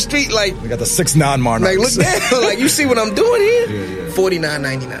up in the street like. We got the 6'9" Monarchs. Like, look down. Like, you see what I'm doing here?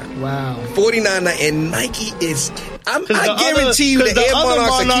 $49.99. Wow. $49.99. And Nike is. I 'Cause the guarantee other- you the Air other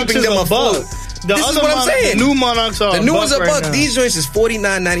Monarchs are keeping is them a afloat. buck. The This is other what I'm saying. The new Monarchs are The new ones are right buck. now. These joints is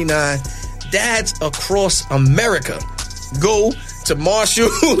 $49.99. Dads across America go to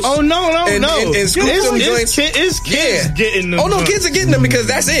Marshalls. Oh no! And scoop them joints. It's kids getting them. Oh no, joints. kids are getting them because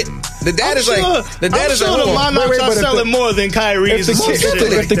that's it. The dad is like the dad I'm is sure like, the hold on. Monarchs Wait, are but if selling more than Kyrie's. If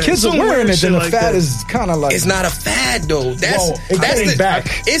the kids are wearing it, then the fad is kind of like. It's not a fad though. That's getting the back.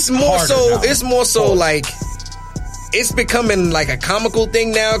 It's more harder so. now. It's more so like it's becoming like a comical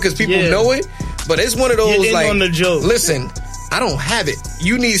thing now because people know it. But it's one of those You're in like, on the joke. Listen, I don't have it.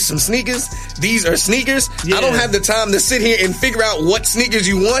 You need some sneakers. These are sneakers. Yeah. I don't have the time to sit here and figure out what sneakers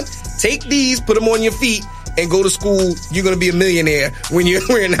you want. Take these, put them on your feet, and go to school. You're gonna be a millionaire when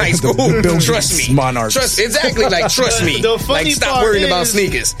you're in high school. Trust me. Monarchs. Exactly. Like trust me. The funny like stop part worrying is, about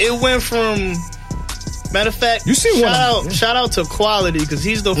sneakers. It went from. Matter of fact, You see shout out to Quality because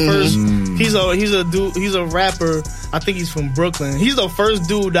he's the first. He's a dude. He's a rapper. I think he's from Brooklyn. He's the first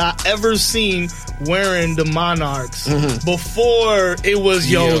dude I ever seen wearing the Monarchs before it was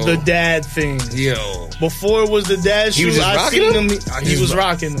the dad thing. Yo. Before it was the dad He was shoe, just I rocking seen them? him. He was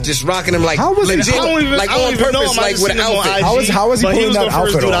rocking them. Just rocking them like How was he- legit, I don't even, like I don't on even know purpose, him. I like just with seen an him on outfit. IG, How is he but pulling was that the first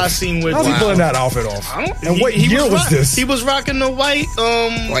outfit dude off? I seen with How's he it. pulling that outfit off? And what year was this? He was rocking the white,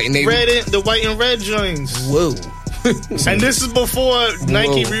 White and navy. the white and red joints. Whoa. And this is before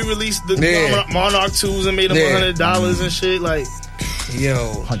Nike re-released the Monarch 2s and made them $100 and shit. Like,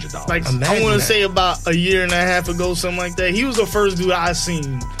 Yo. $100. like Imagine I want to that. say about a year and a half ago, something like that. He was the first dude I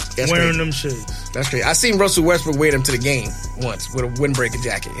seen That's wearing crazy. them shits. That's great. I seen Russell Westbrook wear them to the game once with a windbreaker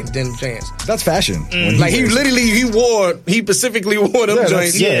jacket and denim pants. That's fashion. Like he specifically wore them Yeah,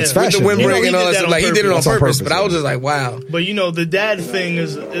 joints it's with fashion. the windbreaker He and all did that that stuff. on Like he did it on purpose. That's on purpose, purpose, but I was just like, wow. But the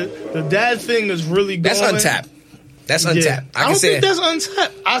dad thing is really going. That's untapped. That's untapped. I don't think that's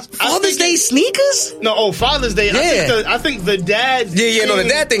untapped. Father's Day sneakers? No, Father's Day. Yeah. I think the dad. Yeah, no, the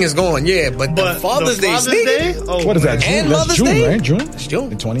dad thing is gone, but the Father's Day sneakers? Oh, What is that? And June? Mother's That's June, Day? right? June? It's June.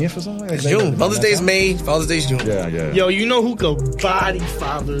 The 20th or something? It's June. Mother's Day is May, Father's Day is June. Yeah. Yo, you know who could body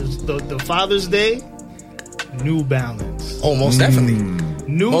the Father's Day? New Balance. Oh, most definitely.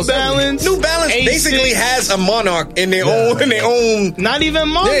 New Most Balance. definitely. New Balance A6. basically has a Monarch in their own. Not even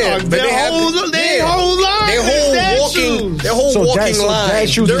Monarch. Yeah, but their whole line. Their whole walking line. dad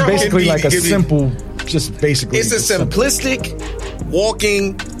shoes is basically like a could be- simple, just basically. It's a simplistic,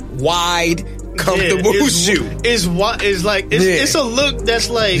 walking, wide, comfortable shoe. It's a look that's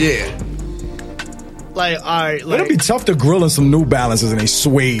like like all right. Like, It'll be tough to grill in some New Balances and they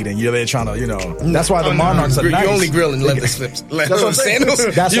suede and you're there trying to, That's why the Monarchs are nice. You only grill in leather slips, leather sandals.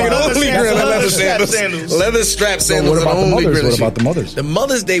 That's You why- can only grill in leather sandals. sandals. Leather strap So sandals. what about are the only mothers? grilling What shoe. about the mothers? The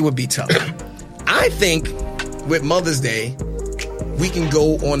Mother's Day would be tough. I think with Mother's Day, we can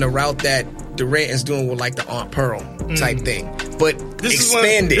go on the route that Durant is doing with like the Aunt Pearl type thing, but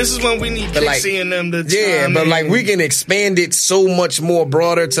expand it. This is when we need But, like, Pixie and them to Yeah, chime but in. like we can expand it so much more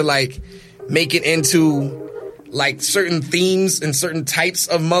broader to like make it into like certain themes and certain types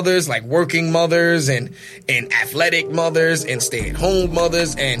of mothers, like working mothers and athletic mothers and stay-at-home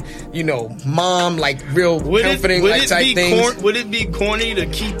mothers and mom, like real comforting like type things. Would it be corny to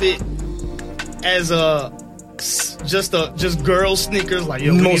keep it as just girl sneakers? Like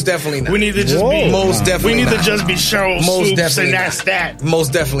Most definitely not. We need to just be Most definitely We need not. to just be Cheryl Most Swoops definitely and that's not. that.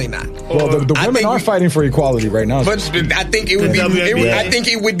 Most definitely not. Well, the I women think are fighting for equality right now. But I think it would be. WNBA. I think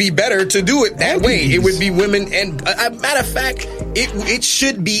it would be better to do it that way. It would be women, and matter of fact, it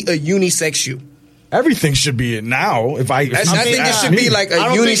should be a unisex shoe. Everything should be it now. I think it should be like a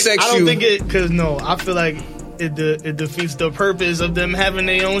unisex I don't shoe. think it because I feel like it defeats the purpose of them having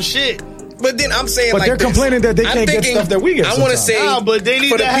their own shit. But then I'm saying, But like they're this. complaining that they I'm can't get stuff that we get I want to sometimes. say, Nah, but they need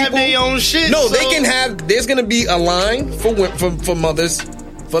for to the have people- their own shit. No, so- they can have. There's gonna be a line for mothers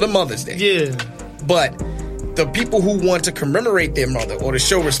for the Mother's Day. Yeah. But the people who want to commemorate their mother or to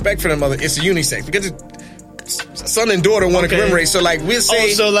show respect for their mother, it's a unisex because son and daughter want to commemorate. So like we'll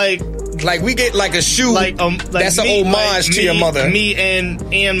say, like we get like a shoe that's an homage to your mother. Me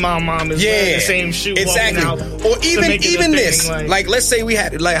and my mom is wearing the same shoe. Exactly. walking out Or to even make it a this, thing, like let's say we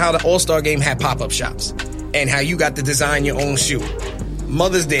had like how the All-Star Game had pop-up shops and how you got to design your own shoe.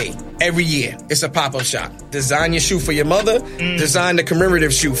 Mother's Day every year, it's a pop-up shop. Design your shoe for your mother. Design the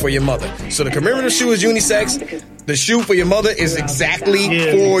commemorative shoe for your mother. So the commemorative shoe is unisex. The shoe for your mother is exactly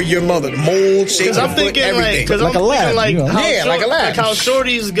for your mother. The mold, shape, Because I'm thinking everything. Like a lab, like you know? how like a lab. like how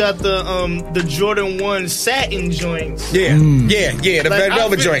Shorty's got the Jordan 1 satin joints. Yeah, the Like, red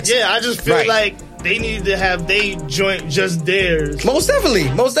velvet joints. Yeah, I just feel Right. like they need to have they joint just theirs. Most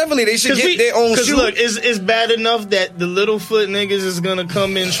definitely, they should get their own shoe. Look, it's bad enough that the little foot niggas is gonna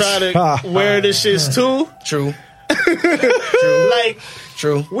come and try to wear the shits too. True. Like,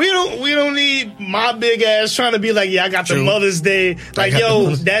 true. We don't need my big ass trying to be like, yeah, I got the Mother's Day. Like,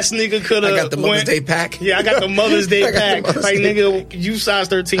 yo, that sneaker could have. I got the Mother's Day pack. Yeah, I got the Mother's Day pack. Like, nigga, you size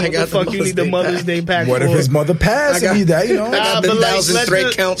 13. What the fuck you need the Mother's Day pack? What if his mother passed and he that, you know? I got the 1,000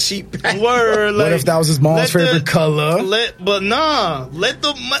 thread count sheet pack. Word. What if that was his mom's favorite color? Let the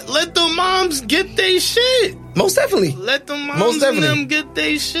moms get they shit. Most definitely. Let the moms and them get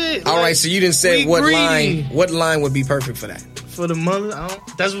they shit. All right, so you didn't say what line would be perfect for that. For the mother,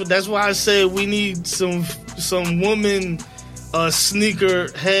 that's why I said we need some woman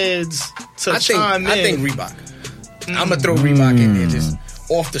sneaker heads to chime in. I think Reebok. I'm gonna throw Reebok in there just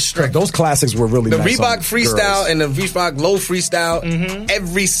off the strength. Those classics were really the nice Reebok freestyle girls. and the Reebok low freestyle. Mm-hmm.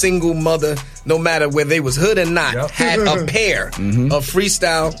 Every single mother, no matter whether they was hood or not, had a pair of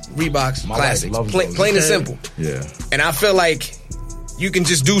freestyle Reeboks classics. Plain and simple. Yeah. And I feel like you can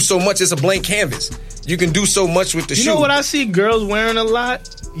just do so much. It's a blank canvas. You can do so much with the shoe. You know what I see girls wearing a lot?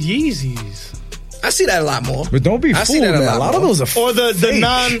 Yeezys. I see that a lot more. But don't be fooled, man. A lot of those are or the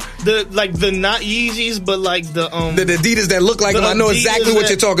not Yeezys, but like the Adidas that look like them. I know exactly what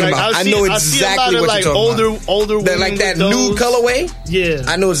you're talking about. I know exactly what you're talking about. Older women like that with new colorway. Yeah,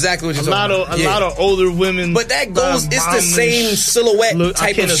 I know exactly what you're talking about. A lot of older women. But that goes. It's the same silhouette type of shoe.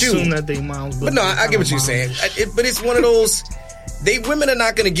 I can't assume that they moms. But no, I get what you're saying. But it's one of those. Women are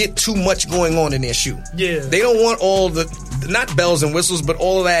not going to get too much going on in their shoe. Yeah, they don't want all the not bells and whistles, but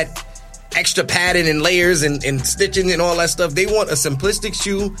all that extra padding and layers and stitching and all that stuff. They want a simplistic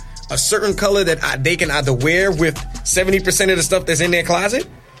shoe, a certain color that they can either wear with 70% of the stuff that's in their closet,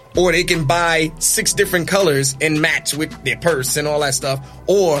 or they can buy 6 different colors and match with their purse and all that stuff.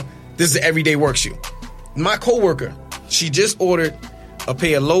 Or this is an everyday work shoe. My coworker, she just ordered a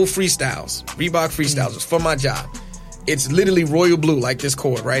pair of low freestyles, Reebok freestyles for my job. It's literally royal blue, like this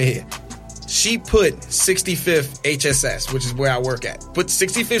cord right here. She put 65th HSS, which is where I work at. Put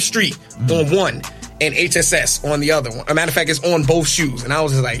 65th Street on one and HSS on the other one. As a matter of fact, it's on both shoes. And I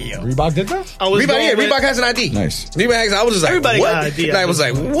was just like, yo. Reebok did that? Reebok has an ID. Nice. I was just like, everybody what? got an ID. And I was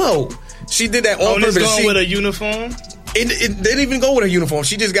like, whoa. She did that on purpose. Going with a uniform? It didn't even go with her uniform.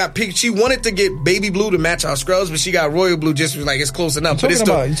 She just got picked. She wanted to get baby blue to match our scrubs, but she got royal blue just like it's close enough. But it's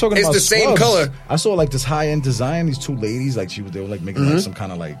the same color. I saw like this high end design. These two ladies, like they were like making like some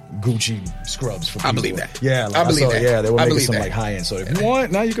kind of like Gucci scrubs for people. I believe that. Yeah, like, I believe that. Yeah, they were making some like high end. So if you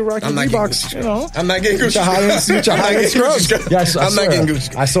want, now you can rock your Reeboks. You know, I'm not getting Gucci high end scrubs. Yeah, I'm not getting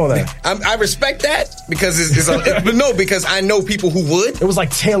Gucci. I saw that. I respect that because but no, because I know people who would. It was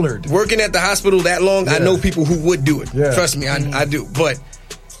like tailored. Working at the hospital that long, I know people who would do it. Yeah. Trust me, I do. But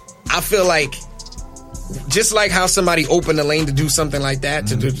I feel like just like how somebody opened the lane to do something like that,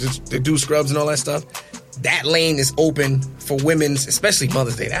 to do scrubs and all that stuff, that lane is open for women's, especially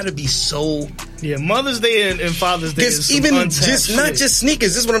Mother's Day. That'd be so... Yeah, Mother's Day and Father's Day is even not just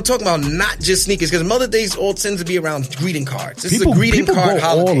sneakers. This is what I'm talking about, not just sneakers, because Mother's Day all tends to be around greeting cards. This is a greeting card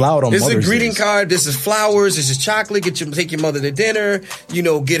holiday. All out on this is a greeting Days. card. This is flowers. This is chocolate. Take your mother to dinner.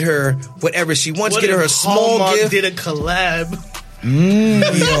 Get her whatever she wants. Get her a small Hallmark gift. Did a collab.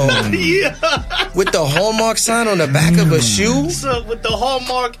 Yeah. With the Hallmark sign on the back of a shoe. So with the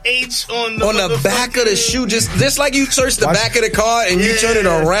Hallmark H on the back of the shoe, just like you search the back of the card and you turn it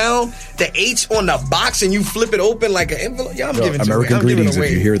around, the H on the box and you flip it open like an envelope. I'm giving American away. Greetings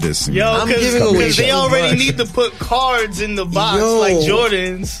if you hear this. I'm giving away because they already need to put cards in the box like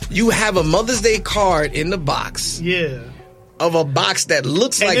Jordans. You have a Mother's Day card in the box. Yeah. Of a box that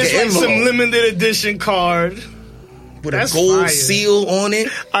looks like an envelope. Some limited edition card. With a gold seal on it.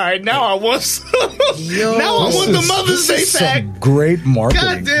 All right, now I want some. Now I want the Mother's Day pack. Some great marketing.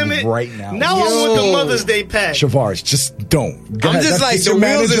 God damn it! Right now. Now I want the Mother's Day pack. Shavars, just don't. I'm just like the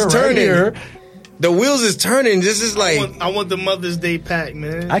wheels is turning. The wheels is turning. This is like I want the Mother's Day pack,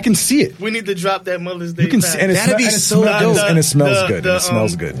 man. I can see it. We need to drop that Mother's Day. You can pack. see, and that'd be so dope. And it smells good. It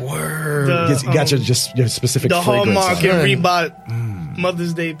smells good. Word. You got your specific the fragrance. Hallmark and Reebok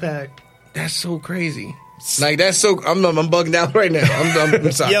Mother's Day pack. That's so crazy. Like that's so. I'm bugging out right now.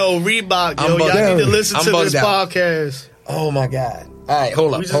 I'm sorry. Yo, Reebok. Y'all need to listen to this podcast. Oh my god. All right,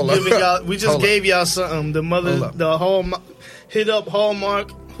 hold up. We just gave y'all something. The Hallmark. Hit up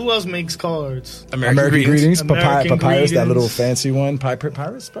Hallmark. Who else makes cards? American Greetings. American Papyrus, Greetings. That little fancy one.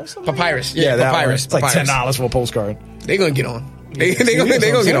 Papyrus. Yeah, that Papyrus. It's like $10 for a postcard. They gonna get on. They gonna get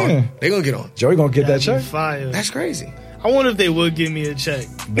on. They gonna get on. Joey gonna get that check. Fire. That's crazy. I wonder if they would give me a check.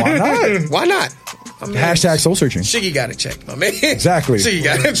 Why not? Why not? Hashtag soul searching. Shiggy got to check, my man. Exactly. Shiggy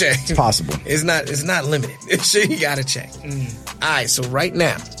got to check. It's possible. It's not limited. Shiggy got to check. All right, so right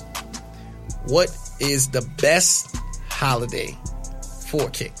now, what is the best holiday for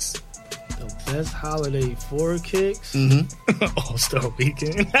kicks? The best holiday for kicks? All-Star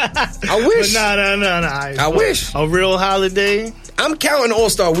Weekend. I wish. But no. I wish. A real holiday? I'm counting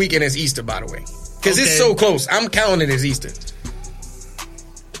All-Star Weekend as Easter, by the way. Because it's so close. I'm counting it as Easter.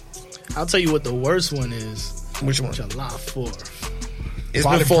 I'll tell you what the worst one is. Which one? July 4th. It's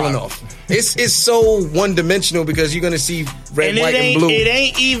been falling off. It's so one-dimensional because you're going to see red, white, and blue. It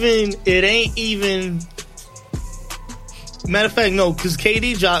ain't even... Matter of fact, no, because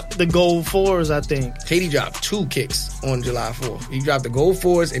KD dropped the gold 4s, I think. KD dropped 2 kicks on July 4th. He dropped the gold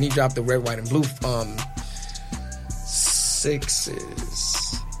 4s and he dropped the red, white, and blue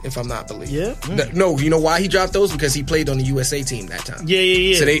 6s, if I'm not believing. Yeah? No, you know why he dropped those? Because he played on the USA team that time.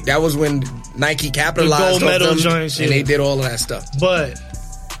 Yeah. So that was when Nike capitalized the gold medal on them, joints, and they did all of that stuff. But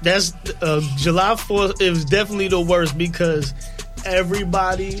that's July 4th. It was definitely the worst because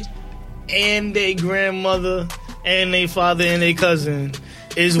everybody and their grandmother and their father and their cousin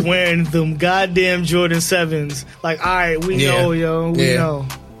is wearing them goddamn Jordan 7s. Like, all right, we know, yo. We know.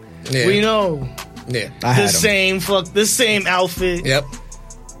 Yeah. We know. Yeah. The same outfit. Yep.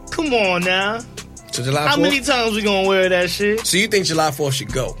 Come on now. So July 4th? How many times we gonna wear that shit? So you think July 4th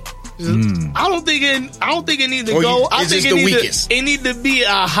should go? I don't think it needs to go. I think it need to be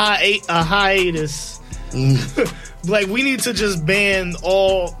a hiatus. Like, we need to just ban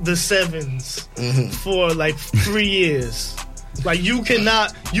all the 7s for like 3 years. Like, you can't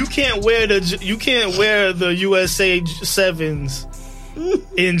wear the USA 7s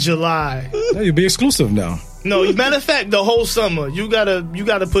in July. Yeah, you'll be exclusive now. No, matter of fact, the whole summer you gotta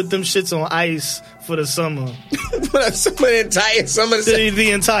put them shits on ice for the summer. The entire summer.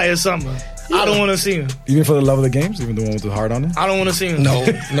 The entire summer. Yeah. I don't want to see him. Even for the love of the games, even the one with the heart on it. I don't want to see him. No. I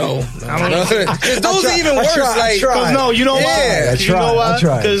don't. Those are even worse. No, you know why? You know why?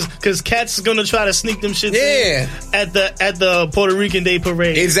 Because cats gonna try to sneak them shits in at the Puerto Rican Day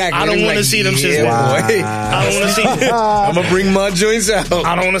parade. Exactly. I don't want to see them shits. Wow. I don't want to see them. I'm gonna bring my joints out.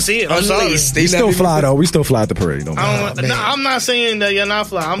 I don't want to see it. I'm sorry. We still fly though. We still fly at the parade. I'm not saying that you're not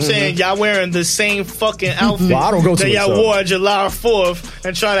fly. I'm saying y'all wearing the same fucking outfit that y'all wore July 4th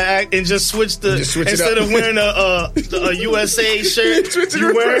and try to act and just switch instead of wearing a USA shirt,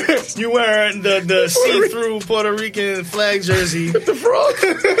 you wearing the see-through Puerto Rican flag jersey. The frog.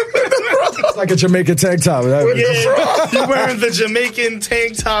 It's like a Jamaican tank top. You're wearing the Jamaican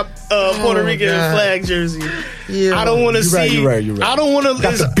tank top Puerto Rican flag jersey. Yeah. I don't want to see. You're right. I don't want to.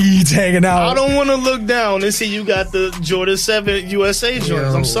 Got the beads hanging out. I don't want to look down and see you got the Jordan 7 USA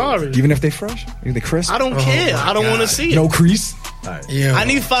joints. I'm sorry. Even if they fresh, even they crisp. I don't care. I don't want to see it. No crease. Right. I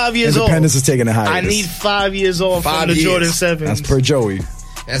need 5 years off. Independence is taking a hiatus. I need 5 years off from the Jordan 7s. That's per Joey.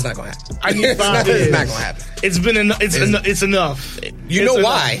 That's not gonna happen. I need 5 years. It's not gonna happen. It's been it's enough. You know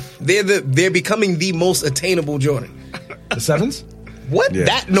why? They're becoming the most attainable Jordan. The 7s? What? Yeah,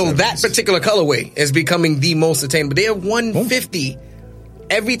 that particular colorway is becoming the most attainable. They're 150.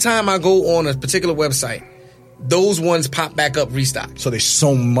 Every time I go on a particular website, those ones pop back up, restock. So there's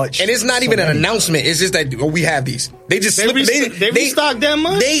so much, and it's not even an announcement. It's just that we have these. They just they restock that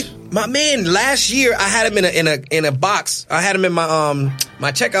much. My man, last year I had them in a box. I had them in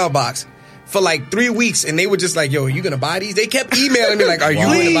my checkout box for like 3 weeks, and they were just like, "Yo, are you gonna buy these?" They kept emailing me like, "Are you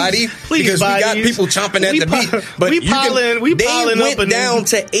gonna buy these?" Because we got people chomping at the beat. But they went down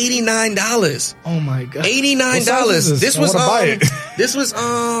to $89. Oh my god, $89. This was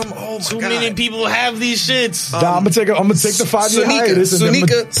oh my too god. many people have these shits. I'm gonna take the 5-year hiatus.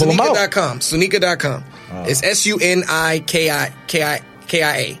 Sunika.com. Sunika.com. It's SUNIKIA.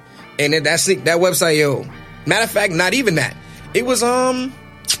 And that's that website, yo. Matter of fact, not even that. It was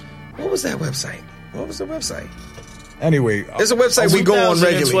what was that website? What was the website? Anyway, there's a website we go on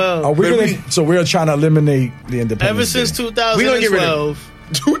regularly. So we're trying to eliminate the independence. Ever since 2012. We gonna get rid of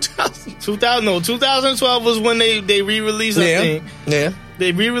 2012 was when they re-released. I think. Yeah.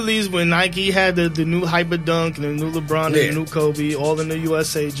 They re-released when Nike had the new Hyper Dunk and the new LeBron and the new Kobe, all in the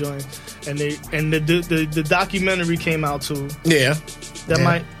USA joint, and the documentary came out too. Yeah.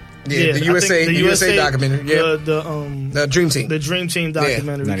 The USA documentary. Yeah. The Dream Team. The Dream Team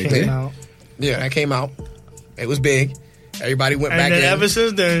documentary came out. Yeah, that came out. It was big. Everybody went back in. And then ever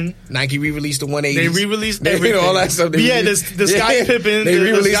since then, Nike re-released the 180s. They re-released everything. All that stuff. The Scottie Pippen.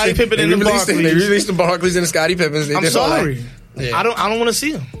 The Scottie Pippen and the Barkleys. They released the Barkleys and the Scottie Pippens. I'm sorry. Yeah. I don't want to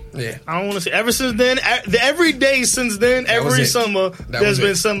see them. Yeah. I don't want to see. Ever since then, every day since then, every summer, there's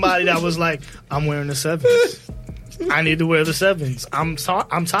been somebody that was like, "I'm wearing the 7s. I need to wear the 7s. I'm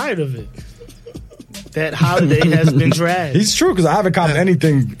tired of it." that holiday has been dragged. He's true because I haven't copped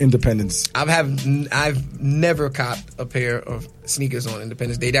anything Independence. I've never copped a pair of sneakers on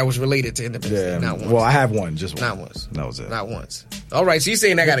Independence Day that was related to Independence Day. Not once. Well, I have one, just one. Not once. That was it. Not once. All right, so you're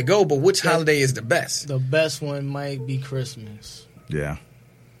saying I got to go, but which holiday is the best? The best one might be Christmas. Yeah.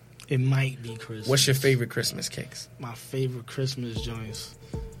 It might be Christmas. What's your favorite Christmas cakes? My favorite Christmas joints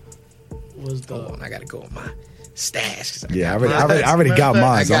was the... Hold on, I got to go with my stash. Yeah, I already got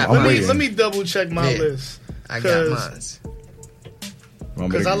mine. Let me double check my list. I got mine.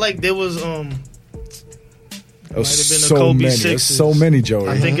 Because I like, there was... It might was have been a so Kobe many. 6. So many, Joey.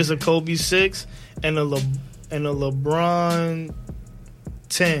 I think it's a Kobe 6 and a LeBron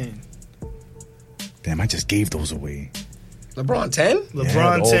 10. Damn, I just gave those away. LeBron 10?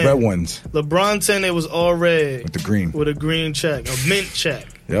 LeBron all 10. red ones. LeBron 10, it was all red. With the green. With a green check. A mint check.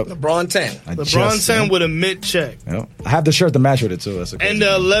 Yep. LeBron 10. LeBron 10 with a mint check. Yep. I have the shirt to match with it, too. That's And the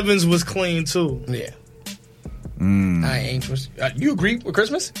 11s was clean, too. Yeah. I ain't. You agree with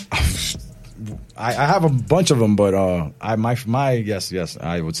Christmas? I have a bunch of them, but yes,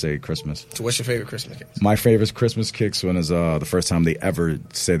 I would say Christmas. So what's your favorite Christmas kicks? My favorite Christmas kicks one is the first time they ever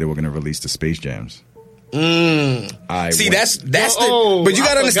said they were going to release the Space Jams. But you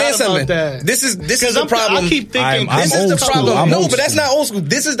gotta understand something. This is the problem. I keep thinking this is the problem. No, but that's school. not old school.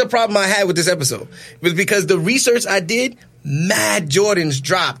 This is the problem I had with this episode. It was because the research I did, mad Jordans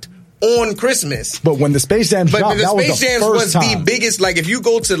dropped on Christmas. But when the Space Jams dropped, the that was Space the Jams first was time. the biggest. Like if you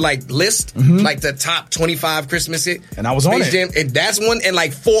go to like list, like the top 25 Christmas hit, and I was on Space it. Jam, and that's one, and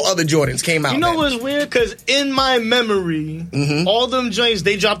like 4 other Jordans came out. You know what's weird? Because in my memory, all them joints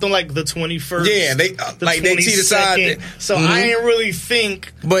they dropped on like the 21st. Yeah, they like they see the side. So I didn't really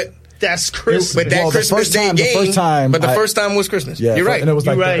think, but. That's Christmas. But that Christmas Day game. The first time was Christmas. Yeah, you're right. And it was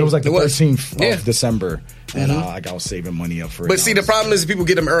like it was like the 13th of December, and I was saving money up for it. But see, the problem is people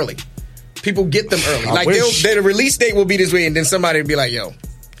get them early. People get them early. I Like wish. the release date will be this way, and then somebody will be like, "Yo,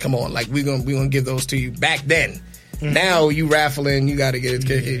 come on! Like we gonna give those to you." Back then, now you raffling, you got to get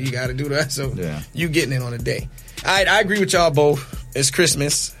it, you got to do that. So you getting it on a day. I agree with y'all both. It's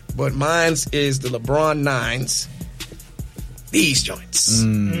Christmas, but mine's is the LeBron 9s. These joints.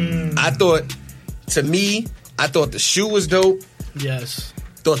 I thought the shoe was dope. Yes.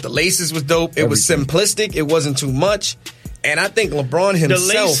 Thought the laces was dope. It was simplistic. It wasn't too much. And I think LeBron himself...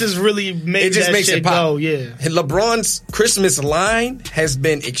 The laces really make that shit it pop. go, yeah. LeBron's Christmas line has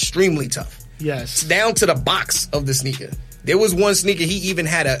been extremely tough. Yes. Down to the box of the sneaker. There was one sneaker, he even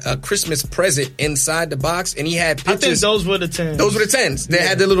had a Christmas present inside the box, and he had pictures. I think those were the 10s. Those were the 10s. They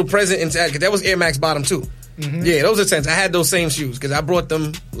had the little present inside, because that was Air Max bottom too. Yeah, those are 10s. I had those same shoes, because I brought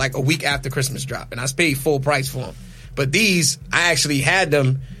them like a week after Christmas drop, and I paid full price for them. But these, I actually had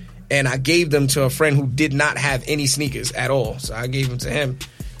them, and I gave them to a friend who did not have any sneakers at all. So I gave them to him,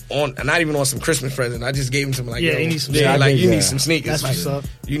 not even on some Christmas present. I just gave them to him like, you need some sneakers. You need some sneakers. That's what's up.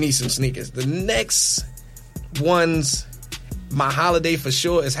 You need some sneakers. The next ones... My holiday for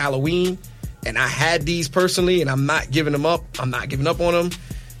sure is Halloween, and I had these personally, and I'm not giving them up. I'm not giving up on them.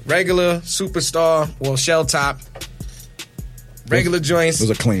 Regular, Superstar, shell top, regular joints.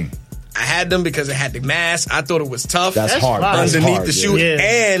 Those are clean. I had them because it had the mask. I thought it was tough. That's hard. Underneath the shoe,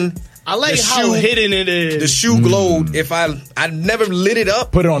 and I like how hidden it is. The shoe glowed. If I never lit it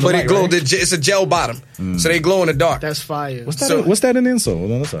up, put it on, but it glowed. Right? It's a gel bottom, so they glow in the dark. That's fire. What's that in the insole?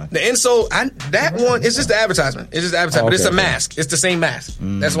 Hold on, that's fine. The insole, that one, it's just the advertisement. It's just the advertisement. But it's a mask. It's the same mask.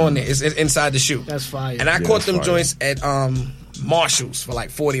 That's on there. It's inside the shoe. That's fire. And I caught them joints at Marshalls for like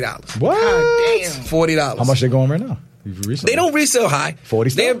 $40. What? God damn. $40. How much they going right now? They don't resell high.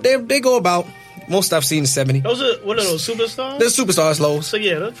 40. They go about. Most I've seen is 70. What are those, Superstars? They're Superstars lows. So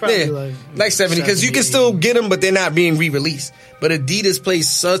yeah, that's probably like 70 because you can still get them, but they're not being re-released. But Adidas plays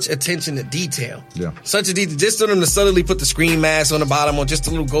such attention to detail. Yeah. Such a detail. Just for them to subtly put the screen mask on the bottom or just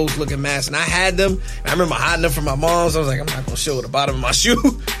a little ghost looking mask. And I had them. And I remember hiding them from my mom's. I was like, I'm not going to show the bottom of my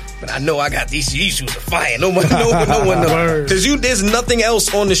shoe. But I know I got these shoes are fire. No one knows. Because there's nothing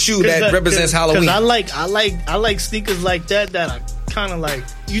else on the shoe that represents Halloween. Because I like sneakers like that are kind of like,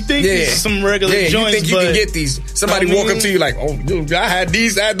 you think these are some regular joints, you think you can get these. Somebody walk up to you like, oh, dude, I had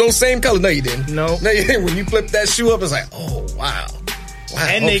those same colors. No, you didn't. No, you didn't. When you flip that shoe up, it's like, oh, wow.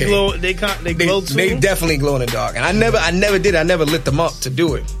 And they glow. They glow too. They definitely glow in the dark. And I never did. I never lit them up to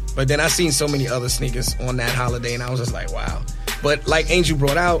do it. But then I seen so many other sneakers on that holiday, and I was just like, wow. But like Angel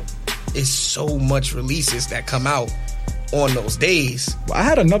brought out, it's so much releases that come out on those days. Well, I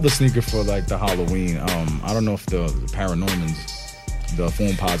had another sneaker for like the Halloween. I don't know if the Paranormans, the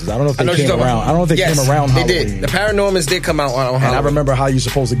foam posits. I don't know if they came around. I don't know if they came around Halloween. They did. The Paranormans did come out on Halloween. And I remember how you're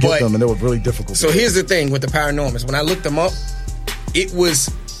supposed to get them, and they were really difficult. So here's the thing with the Paranormans. When I looked them up, it was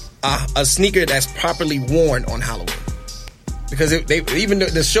a sneaker that's properly worn on Halloween. Because even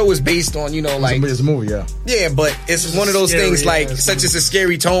the show is based on, like... It's a movie, yeah. Yeah, but it's one of those scary, things, like, yeah, such as a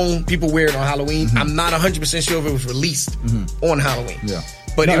scary tone, people wear it on Halloween. I'm not 100% sure if it was released on Halloween. Yeah.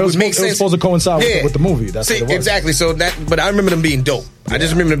 But it would make sense. It was supposed to coincide with the movie. That's what it was. Exactly. So but I remember them being dope. I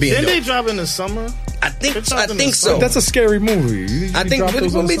just remember them being Didn't dope. they drop in the summer? I think so. That's a scary movie. I think we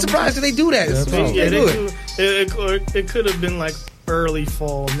wouldn't be surprised if they do that. Yeah, they do. It could have been like early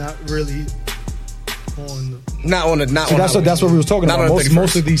fall, not really on the... That's what we was talking about.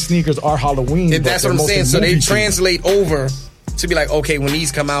 Most of these sneakers are Halloween. That's what I'm saying. So they translate over to be like, okay, when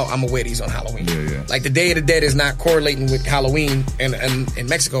these come out, I'm gonna wear these on Halloween. Yeah. Like the Day of the Dead is not correlating with Halloween in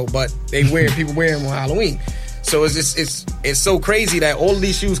Mexico, but people wear them on Halloween. So it's so crazy that all of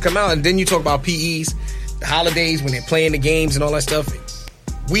these shoes come out, and then you talk about PEs, the holidays when they're playing the games and all that stuff.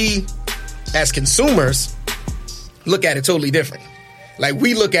 We, as consumers, look at it totally different. Like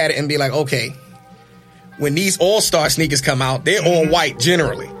we look at it and be like, okay, when these All-Star sneakers come out, they're all white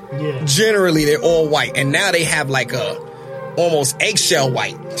generally. Yeah. Generally, they're all white, and now they have like a almost eggshell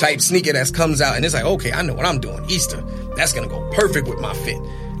white type sneaker that comes out, and it's like, okay, I know what I'm doing. Easter, that's gonna go perfect with my fit.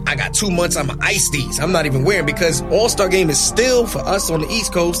 I got 2 months, I'm gonna ice these. I'm not even wearing, because All-Star Game is still for us on the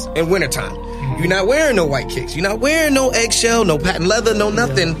East Coast in wintertime. You're not wearing no white kicks. You're not wearing no eggshell, no patent leather, no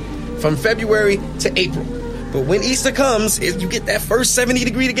nothing from February to April. But when Easter comes, you get that first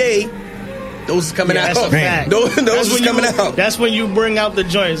 70-degree day. Those is coming out. That's a fact. Those is coming out. That's when you bring out the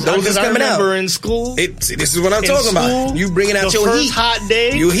joints. Those is coming out. I remember in school. This is what I'm talking about. You bringing out your heat. The first hot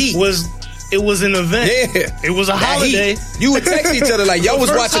day was an event. Yeah. It was a holiday. You would text each other like, y'all was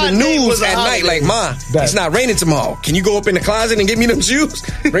watching the news at night like, Ma, it's not raining tomorrow. Can you go up in the closet and get me them shoes?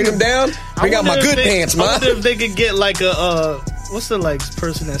 Bring them down? Bring out my good pants, Ma. I wonder if they could get like a... what's the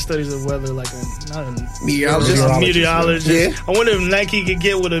person that studies the weather? Like not a meteorologist. Yeah. I wonder if Nike could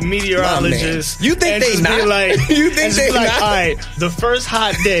get with a meteorologist. You think they not? You think they not? All right, the first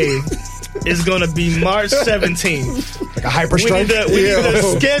hot day is gonna be March 17th. Like a hyperstrike. We need to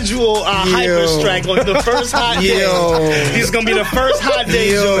schedule a hyperstrike on the first hot day. This is gonna be the first hot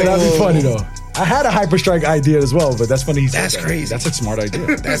day. That'd be funny though. I had a hyperstrike idea as well, but that's funny. That's crazy. That's a smart idea.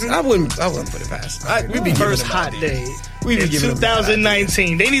 I wouldn't put it past. We'd be first hot day. In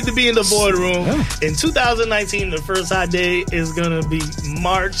 2019, they need to be in the boardroom. Yeah. In 2019, the first hot day is gonna be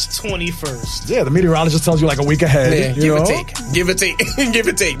March 21st. Yeah, the meteorologist tells you like a week ahead. Yeah, give or take. Give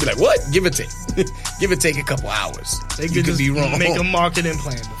or take. Be like, what? Give or take. Give or take a couple hours. They could just be wrong. Make a marketing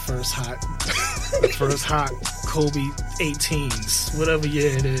plan. The first hot Kobe 18s, whatever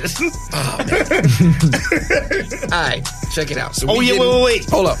year it is. Oh man! All right, check it out. So wait.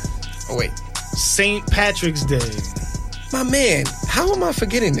 Hold up. Oh wait. St. Patrick's Day. My man, how am I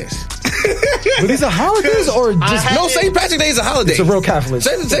forgetting this? But these are holidays or just... No, St. Patrick's Day is a holiday. It's a real Catholic.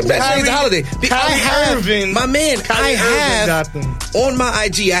 St. Patrick's Day is a holiday. On my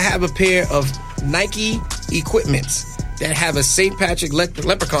IG, I have a pair of Nike Equipments that have a St. Patrick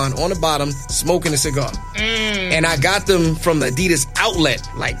leprechaun on the bottom smoking a cigar. And I got them from the Adidas outlet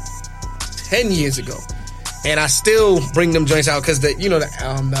like 10 years ago. And I still bring them joints out because the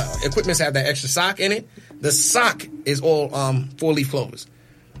Equipments have that extra sock in it. The sock is all 4-leaf clovers.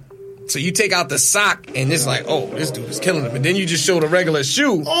 So you take out the sock and it's like, oh, this dude is killing him. And then you just show the regular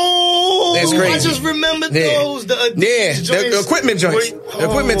shoe. Oh, that's crazy. I just remembered those. The equipment joints. The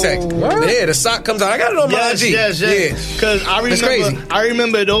equipment tech. Yeah, the sock comes out. I got it on my IG. Yes. Because I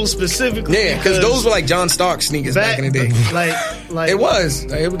remember those specifically. Yeah, because those were like John Stark sneakers back in the day. Like it was.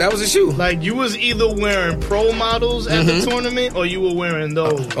 That was a shoe. Like you was either wearing pro models at the tournament or you were wearing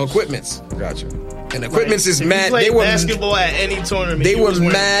those. Equipments. Gotcha. And Equipments is mad. They were basketball at any tournament. They were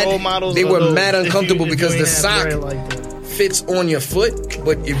mad. They were mad uncomfortable because the sock fits on your foot.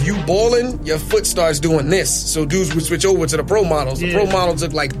 But if you balling, your foot starts doing this. So dudes would switch over to the pro models. The pro models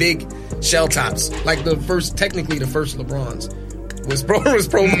look like big shell tops. Like technically the first LeBrons was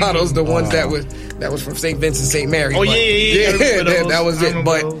pro models. The ones that was from St. Vincent, St. Mary. Oh yeah. That was it.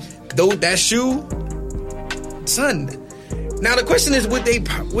 But that shoe, son. Now the question is, would they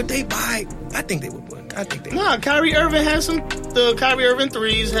buy? I think they would. Nah, Kyrie Irving has the Kyrie Irving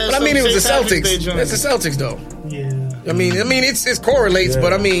threes. But I mean, it was the Celtics. It's the Celtics, though. Yeah. I mean, it correlates,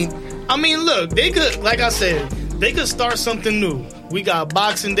 but I mean, look, they could, like I said, they could start something new. We got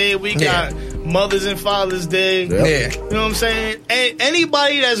Boxing Day. We got Mother's and Father's Day. Yeah. You know what I'm saying?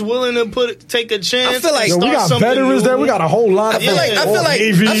 Anybody that's willing to take a chance. I feel like we got veterans there. We got a whole lot of I feel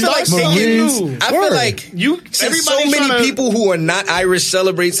like so many people who are not Irish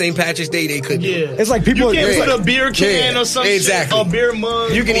celebrate St. Patrick's Day. They could. Yeah. It's like people. You can put a beer can or something. Exactly. A beer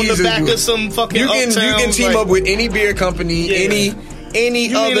mug. You can on the back of some fucking. You can team up with any beer company, any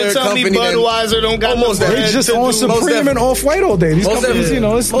You mean other to tell company me Budweiser don't got most the definitely. bread They just to on do- Supreme and Off-White all day. These Most companies, definitely. you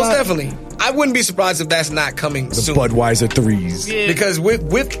know, it's Most not definitely. I wouldn't be surprised if that's not coming the soon. Budweiser 3s. Yeah. Because with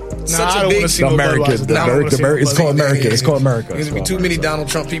Nah, such I a don't big wanna see The no American, Budweiser. the Nah, I don't American, wanna see no it's called Budweiser. American. It's called America. There's gonna be too many Donald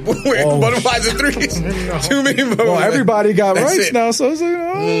Trump people wearing Oh. Budweiser 3s. Too many. Well, everybody got That's rights it. now, so it's like,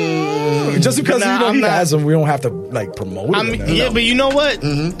 oh. Just because Nah, you know I'm he not- has them, we don't have to like promote I it. mean, yeah, but you know what?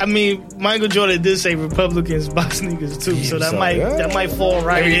 Mm-hmm. I mean, Michael Jordan did say Republicans buy sneakers too, so that so, might yeah. that might fall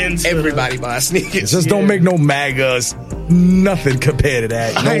right into Everybody buys sneakers. Just don't make no MAGAs, nothing compared to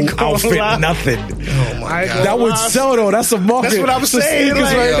that. I ain't No gonna outfit, lie. nothing. Oh my I- god. That would sell though. That's a market. That's what I'm Some saying, sneakers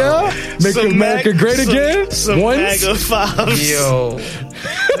like, right yo. now. Make Some America mag- great some- again. Some Once. MAGA fives. Yo.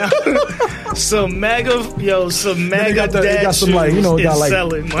 Some MAGA, some Then MAGA they got, dad they got some like it got is like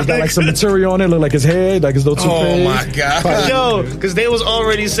selling. it got like some material on it, look like his head, like his little toupee. Oh my god. Yo, because they was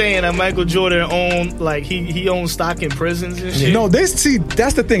already saying that Michael Jordan owned, like, he owned stock in prisons and shit. No, that's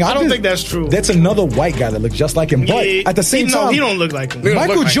the thing. I don't think that's true. That's another white guy that looks just like him, but Yeah, at the same he time, don't look like him. don't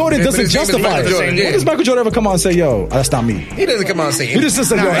Michael look like Jordan him. doesn't His name is justify Michael it. Jordan, When yeah. does Michael Jordan ever come out and say, "Yo, that's not me"? He doesn't come out and say He just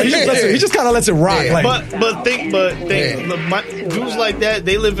says, "Yo," he just kind of lets it rock. Yeah. Like, But think, Yeah. look, dudes like that,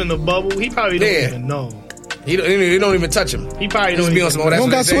 they live in the bubble. He probably don't Yeah. even know. He don't even touch him. He probably Just don't be on even some. know. Oh,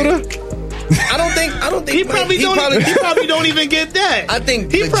 that's you don't what got they say. Twitter? I don't think. He probably don't even get that. I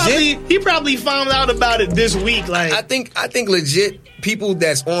think he legit- probably found out about it this week. Like, I think legit people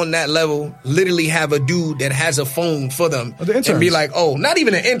that's on that level literally have a dude that has a phone for them The interns. and be like, oh, not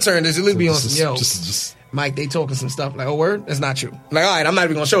even an intern. Just literally be on some, yo, just Mike, they talking some stuff like, oh, word, that's not true. Like, all right, I'm not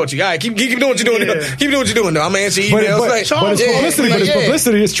even gonna show it to you. All right, keep doing what you're doing. Yeah. Keep doing what you're doing. Though I'm gonna answer but, emails. but, like, but it's yeah, publicity. like, But it's yeah.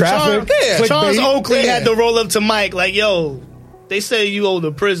 publicity. It's traffic. Yeah. Charles clickbait. Oakley Yeah. had to roll up to Mike like, yo, they say you owe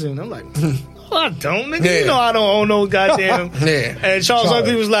the prison. I'm like, no, I don't, nigga. Yeah. You know I don't owe no goddamn. Yeah. And Charles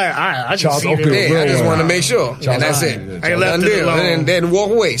Oakley was like, all right, I just Charles seen Oakley it. was Yeah, I just real wanted to one. make sure, Charles and that's Oakley, it. yeah, I left Done it deal. alone. And then walk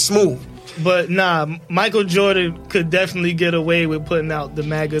away, smooth. But nah, Michael Jordan could definitely get away with putting out the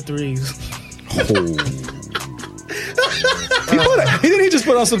MAGA threes. He just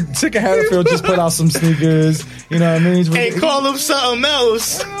put out some Ticker Hatfield. Just put out some sneakers. You know what I mean? And call him something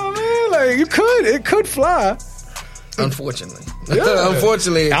else. Oh, man, like it could fly. Unfortunately, Yeah.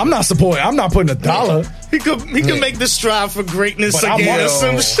 unfortunately, I'm not supporting. I'm not putting $1. He could make the strive for greatness But I'm again or on-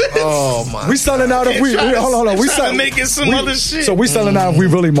 some shit. oh my. We selling out if we hold on. We trying to selling make it some other shit. So we selling out if we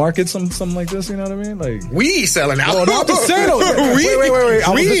really market something like this. You know what I mean? Like. We selling out. Oh, no, I'm just saying. Though. Wait. I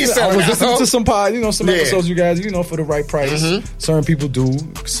was We listening selling to out. some pod, some Yeah. episodes you guys, for the right price. Certain people do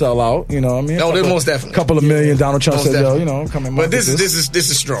sell out, you know what I mean? No, most definitely. Couple of million. Donald Trump Most said, definitely. come and But market this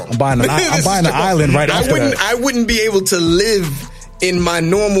is strong. I'm buying This is an strong. island right after that. I wouldn't be able to live in my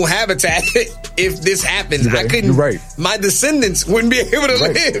normal habitat if this happens. You're right. I couldn't. You're right. My descendants wouldn't be able to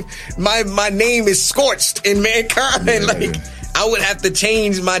Right. live. My name is scorched in mankind. Like I would have to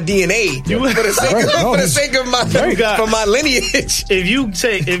change my DNA for the sake Right. of, No, for the sake of my Right. for my lineage. If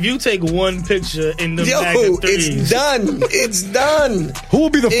you take one picture in the Yo, MAGA threes, it's done. It's done. Who will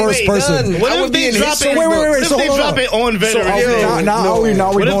be the first ain't person? done. What I if would be they in drop history it? So wait. What if So they hold drop on. it on So Veterans are we, Day? now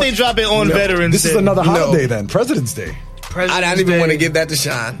we What if going- they drop it on Veterans This Day? is another No. holiday then, President's Day. I don't even want to give that to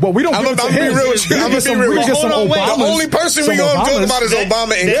Sean. Well, we don't I'm give it to gonna be him. real with you. We I'm get gonna be real. we get some Hold on, wait. Obamas. The only person some we gonna talk Obamas. about is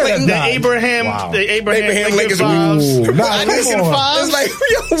Obama and Clinton. The Nah. Abraham, Wow. the Abraham Lincoln Lincoln's- fives. Ooh, nah, The come Lincoln on. fives. It's like,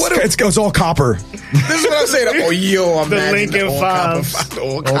 yo, what? It's all copper. This is what I'm saying. Oh, yo, I'm The mad. Lincoln all fives. Copper,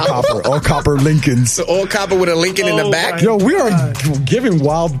 all All copper. copper. All copper Lincolns. All copper with a Lincoln in the Oh, back. my- Yo, we are giving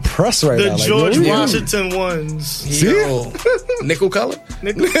wild press right The now. Like, George yo, Washington ones. See? Yo. Nickel color?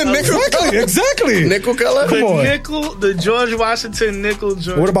 Nickel color. Exactly. Nickel color? Come on. The George Washington nickel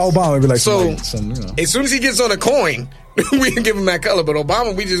joint. What about Obama? It'd be like So- some As soon as he gets on a coin, we can give him that color. But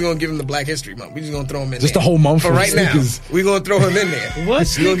Obama, we just gonna give him the Black History Month. We just gonna throw him in Just there. the whole month For of right sneakers. now, we gonna throw him in there. What We gonna give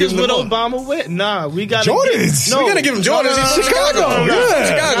sneakers him would the month. Obama wear? Nah, we gotta Jordans. Give, no, We gotta give him Jordans. He's from Chicago. Yeah. He's from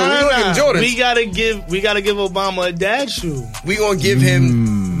Chicago. We gonna give him Jordans. We gotta give Obama a dad shoe. We gonna give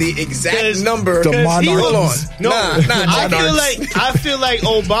him the exact 'Cause- number. The Because he Hold on. monarchs. No, Nah, I feel like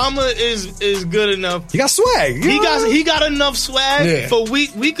Obama is good enough. He got swag. He got enough swag Yeah. for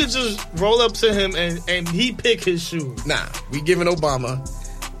we could just roll up to him and he pick his shoe. Nah, we giving Obama.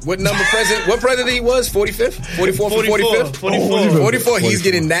 What number president? What president he was? 45th? 44th or 45th? 44. 44. He's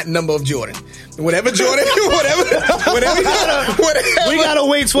getting that number of Jordan. Whatever Jordan, whatever. We gotta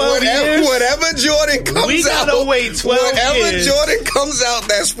wait 12 years. Whatever Jordan comes out. We gotta wait 12 whatever years. Jordan comes out,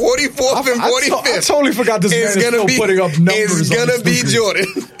 that's 44th and 45th. I totally forgot this man It's is gonna still be putting up numbers. It's on gonna the be sneakers. Jordan.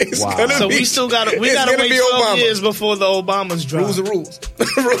 It's Wow. gonna So be. we gotta it's wait gonna be 12 Obama. years before the Obamas drop. Rules are rules.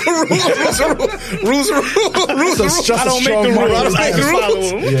 Rules are rules. Rules are rules. That's I don't make the strong rules. mark. I just follow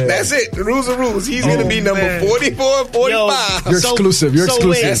them. Yeah. That's it. The rules are rules. He's going to be number man. 44, 45. You're exclusive. You're exclusive.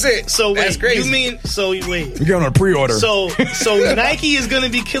 Wait, That's it. So wait, That's crazy. you mean wait? You're going on a pre-order. So Nike is gonna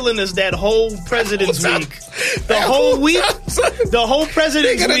be killing us that whole President's Whole Week. time. The whole week. The whole They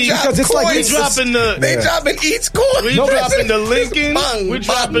President's gonna Week. drop Because it's like coins. it's dropping the- They Yeah. dropping each coin. We dropping the Lincoln. Bang, We're bang,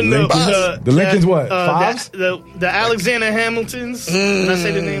 dropping bang. The Lincoln's what, fives? The Alexander Hamiltons. Did I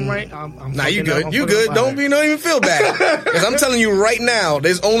say the name right? I'm Nah, you fucking up. good. I'm You fucking good. up. Don't even feel bad. Because I'm telling you right now,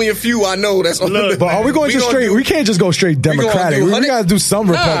 there's only a few I know that's on Look, the. But are we going to gonna straight? do- We can't just go straight gonna Democratic. do We 100 got to do some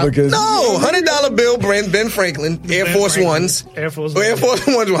Republicans. No, $100 bill print, Ben Franklin, Air Ben Force Franklin. Ones. Air Force Air Ones. Force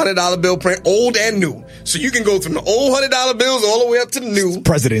Ones, $100 bill print, old and new. So you can go from the old $100 bills all the way up to the new.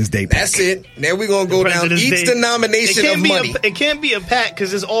 President's Day pack. That's it. Then we're gonna go down President's each Day. denomination of money. It can't be a pack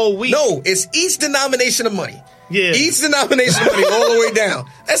because it's all week. No, it's each denomination of money. Yeah. Each denomination of money all the way down.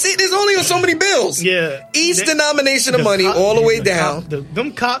 That's it. There's only so many bills. Yeah. Each denomination of money all the way down.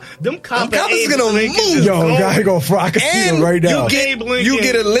 Them coppers coppers gonna move. Yo, guy go for. I can see And him right now. Abe Lincoln. you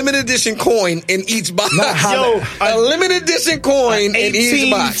get a limited edition coin in each box. Yo, a limited edition coin in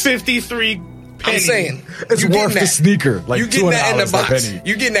each box. 1853 penny. I'm saying It's you worth getting the that. sneaker. Like You getting that in the $200 box. a penny.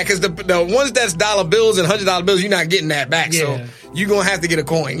 You getting that because the ones that's dollar bills and $100 bills, you're not getting that back. Yeah. So you're gonna have to get a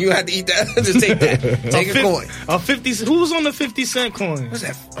coin. You have to eat that. Just take that. Take a coin. A 50. Who was on the 50-cent coin? What's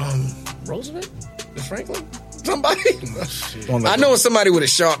that? Roosevelt? The Franklin? Somebody? On I know it's somebody with a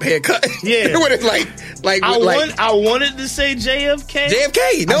sharp haircut. Yeah. with it I wanted to say JFK.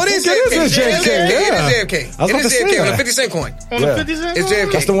 JFK. No, it is think it JFK. is JFK, It yeah. is JFK. I was It about is to say JFK on that. a 50-cent coin. On Yeah. the 50-cent It's coin?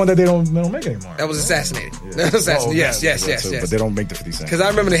 JFK. That's the one that they don't make anymore. That was assassinated. Yeah. That was assassinated. Oh, Yes, yeah, yes, yeah, yes, too, yes. But they don't make the 50 cents. Because I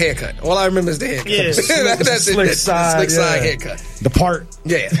remember the haircut. All I remember is the haircut. Yeah. That's it. Slick The side, slick side yeah. haircut. The part.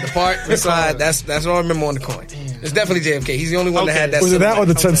 Yeah, the part, the side. That's all I remember on the coin. It's definitely JFK. He's the only one that Okay. had that. Was it that or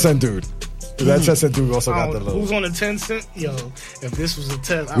the Okay. 10-cent dude? That 10-cent dude also got the Who's little. on the 10 cent? Yo, if this was a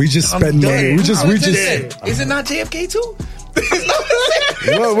test, We just I'm spend dead. money. We just. dead. Is it not JFK too?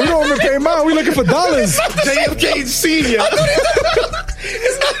 Well, we don't even pay mine. We looking for dollars. JFK Senior.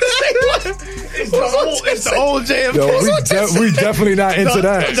 It's the old JFK. Yo, we definitely not into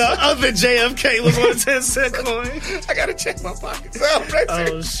that. The other JFK was on a 10-cent coin. I gotta check my pockets.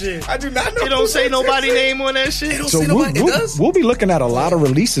 Oh shit! I do not know. It don't say nobody name on that shit. So say nobody- it does? we'll be looking at a lot of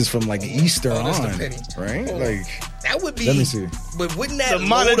releases from like Easter that's the on, penny. right? Hold on. Like That would be. Let me see. But wouldn't that The load up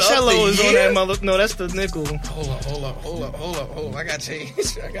Monticello the is on year? that mother. No, that's the nickel. Hold up. I got change.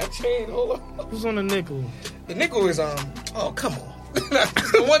 Hold up. Who's on the nickel? The nickel is oh, come on.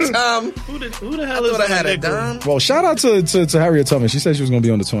 One time, Who the hell is thought I on had the a nickel? dime. well, shout out to Harriet Tubman. She said she was going to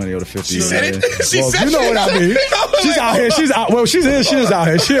be on the 20 or the 50. She said it? She well, said you know it. what I mean. She's out here. She's out. Well, she is out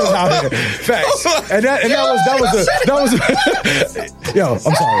here. She is out here. Facts. And that was yo.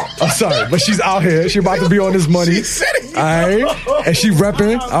 I'm sorry, but she's out here. She about to be on this money. She said it. All right, and she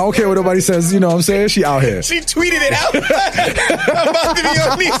repping. I don't care what nobody says. You know what I'm saying? She out here. She tweeted it out. I'm about to be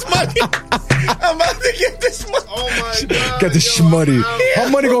on these money. I'm about to get this money. Oh my god! Get the shmoney. Her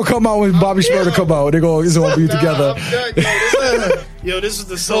money gonna come out when Bobby Shmurda come out. It's gonna be together. Yo, this is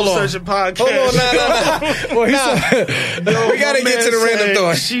the Soul Hold on. Searching podcast. Hold on, nah. Well, he said, We gotta get to the random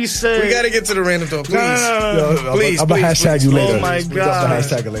thought. She said, We gotta get to the random thought, please. yo, Please, I'm gonna please, hashtag you please. later. Oh my We got God.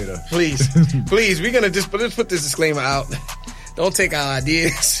 to hashtag it later. Please, we're gonna let's put this disclaimer out. Don't take our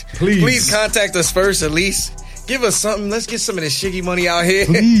ideas. Please. Contact us first, at least. Give us something. Let's get some of this shiggy money out here.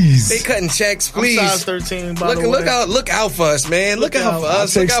 Please. They cutting checks, I'm please. size 13, by the way. Look out for us, man. Look out for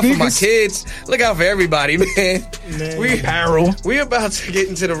us. I'll Look take out for my sneakers. kids. Look out for everybody, man. Man. We're about to get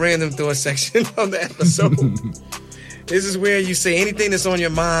into the random thought section of the episode. This is where you say anything that's on your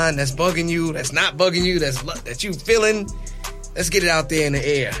mind, that's bugging you, that's not bugging you, that you feeling. Let's get it out there in the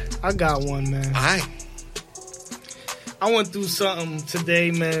air. I got one, man. All right. I went through something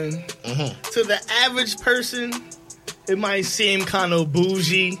today, man. Mm-hmm. To the average person, it might seem kind of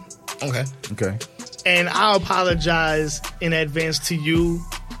bougie, Okay. Okay. and I apologize in advance to you.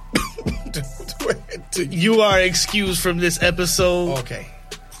 You are excused from this episode. Okay.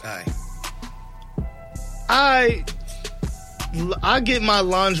 All right. I get my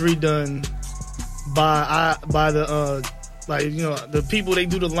laundry done by the like, you know, the people they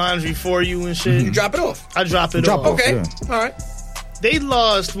do the laundry for you and shit. You drop it off. I drop it Drop off. off. Okay. Yeah. All right. They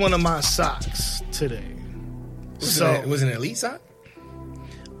lost one of my socks today. Was it an elite sock?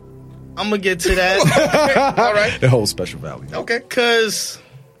 I'm gonna get to that. All right. The whole special value. Okay. Cause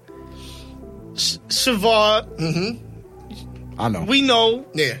Shavar, I know. we know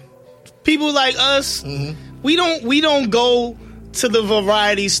Yeah. people like us. We don't go to the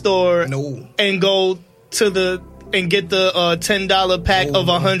variety store No. and go to the and get the $10 pack No, of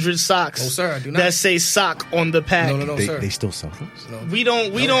no. 100 socks. No, sir, I do not. That say sock on the pack. No, sir. They still sell those? No. We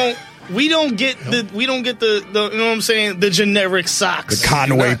don't get the you know what I'm saying, the generic socks. The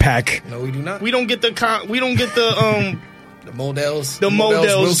Conway pack. No, we do not. We don't get the The Models. the Models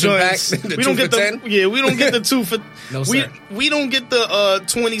Wilson joints. pack. The We don't 2 get for the 10. we don't get the 2 for No, we sir. we don't get the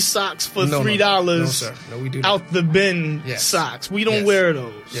 20 socks for No, $3 No, sir. No, we do not. out the bin Yes. socks. We don't Yes. wear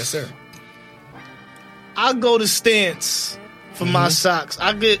those. Yes, sir. I go to Stance for my socks.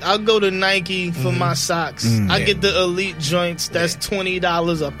 I'll go to Nike for my socks. I Yeah. get the Elite joints. That's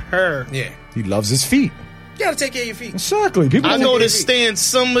 $20 a pair. Yeah. He loves his feet. You gotta take care of your feet. Exactly. People I don't go get to it. Stance.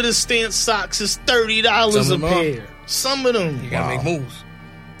 Some of the Stance socks is $30 a Some of them are. pair. Some of them. You gotta Wow. make moves.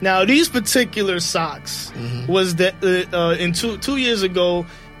 Now these particular socks was that in 2 years ago,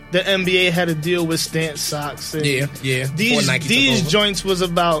 the NBA had a deal with Stance socks. And Yeah. Before These Nike took these over. joints was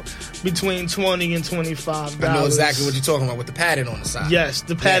about between $20 and $25. I know exactly what you're talking about with the padding on the side. Yes,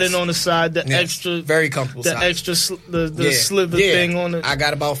 the padding Yes. on the side, the Yes. extra, Very comfortable the socks. extra, the slither thing on it. I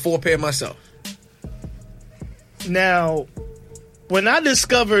got about 4 pair myself. Now, when I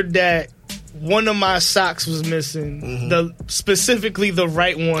discovered that one of my socks was missing, specifically the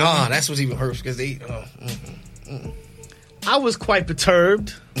right one, Ah, that's what's even worse because they. I was quite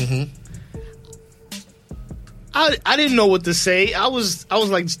perturbed. I didn't know what to say. I was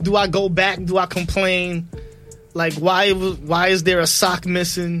like, do I go back? Do I complain? Like, why is there a sock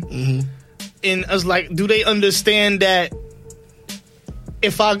missing? And I was like, do they understand that?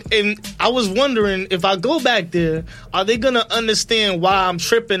 I was wondering if I go back there, are they gonna understand why I'm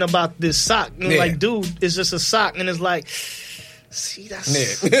tripping about this sock? And Yeah. like, dude, it's just a sock, and it's like, see,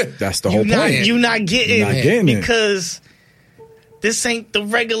 that's Yeah. That's the whole point. you not getting, You're not getting it. because this ain't the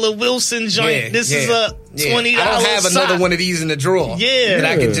regular Wilson joint. Yeah, this yeah, is a $20 I don't have sock. another one of these in the drawer. Yeah. That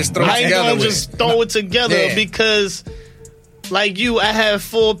I can just throw I ain't together gonna with. just throw it together Yeah. because, like you, I have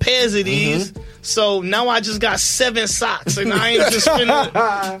 4 pairs of these. Mm-hmm. So now I just got 7 socks, and I ain't just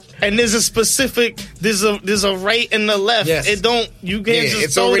finna. And there's a specific, there's a right and the left. Yes. It don't. You can't Yeah, just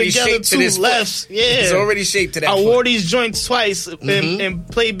it's throw already together shaped to 2 this foot. lefts. Yeah, It's already shaped to that I foot. wore these joints twice and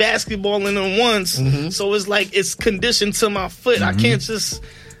played basketball in them once. Mm-hmm. So it's like it's conditioned to my foot. I can't just.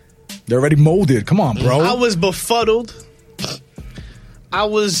 They're already molded. Come on, bro. I was befuddled. I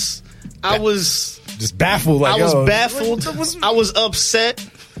was just baffled. Like, I was yo, baffled. I was upset.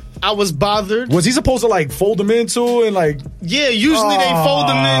 I was bothered. Was he supposed to like fold them into and like? Yeah, usually they fold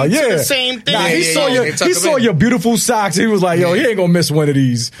them into yeah. the same thing. Nah, he Yeah, saw yeah, your they tuck he 'em saw in. your beautiful socks. He was like, yo, he ain't gonna miss one of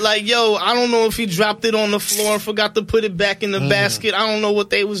these. Like, yo, I don't know if he dropped it on the floor and forgot to put it back in the basket. I don't know what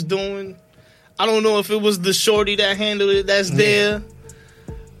they was doing. I don't know if it was the shorty that handled it that's there.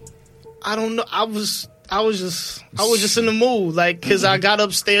 I don't know. I was just in the mood, like, because I got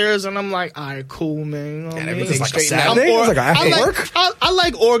upstairs and I'm like, all right, cool, man. You know what I mean? everything Like a straightened out. Saturday? It was like after I like, work? I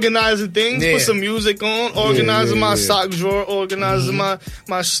like organizing things, Yeah. put some music on, organizing my yeah. sock drawer, organizing my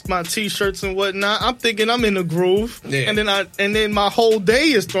t-shirts and whatnot. I'm thinking I'm in the groove, Yeah. and then my whole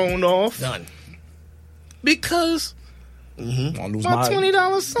day is thrown off Done. because I'll lose my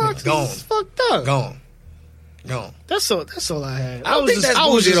 $20 socks Gone. is fucked up. Gone. That's all I had. I don't think that's I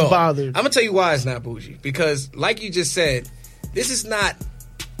was bougie at just all. bothered. I'm gonna tell you why it's not bougie. Because, like you just said, this is not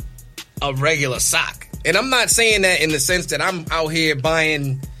a regular sock. And I'm not saying that in the sense that I'm out here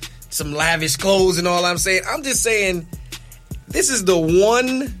buying some lavish clothes and all. I'm saying, I'm just saying, this is the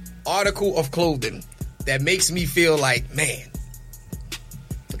one article of clothing that makes me feel like, man,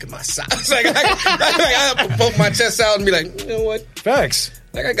 look at my socks. Like I poke my chest out and be like, you know what? Facts.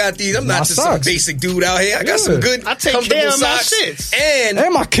 Like I got these. I'm My not just socks. some basic dude out here. I got some good, I take comfortable care of my socks. shits.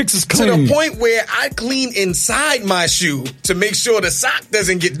 And my kicks is to clean. the point where I clean inside my shoe to make sure the sock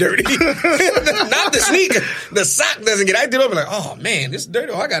doesn't get dirty. Not the sneaker. The sock doesn't get. I did up and like, oh man, this is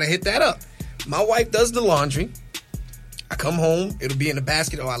dirty. Oh, I gotta hit that up. My wife does the laundry. I come home, it'll be in the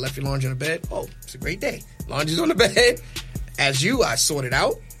basket. Oh, I left your laundry on the bed. Oh, it's a great day. Laundry's on the bed. I sort it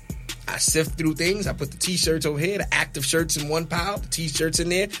out. I sift through things. I put the t-shirts over here, the active shirts in one pile, the t-shirts in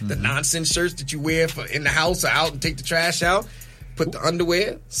there, the nonsense shirts that you wear for in the house or out and take the trash out. Put the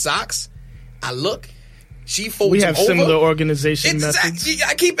underwear, socks. I look. She folds We them have over. similar organization methods. Exactly.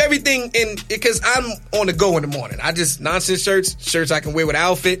 I keep everything in because I'm on the go in the morning. I just nonsense shirts I can wear with an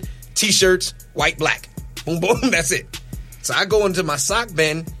outfit, t-shirts, white, black. Boom, boom. That's it. So I go into my sock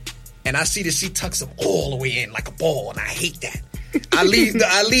bin and I see that she tucks them all the way in like a ball, and I hate that. I leave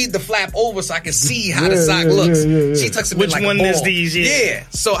the flap over so I can see how the sock looks. She tucks them Which in like one a ball. is these? Yeah.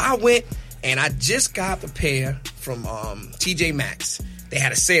 So I went and I just got the pair from TJ Maxx. they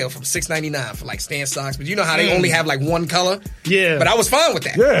had a sale from $6.99 for like Stan socks. But you know how they only have like one color? Yeah. But I was fine with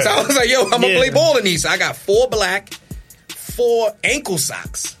that. Yeah. So I was like, yo, I'm going to Yeah. play ball in these. So I got 4 black, 4 ankle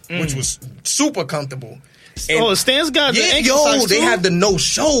socks, which was super comfortable. And Stan's got the ankle yo, socks they too? have the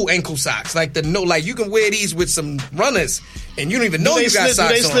no-show ankle socks. Like like you can wear these with some runners, and you don't even know Do you got they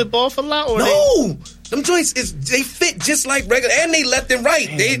socks on. slip off a lot? Or No, them joints they fit just like regular, and they left and right.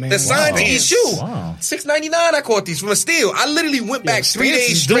 Man, The sign to wow. each shoe. Wow. $6.99. I caught these from a steal. I literally went back 3 Stance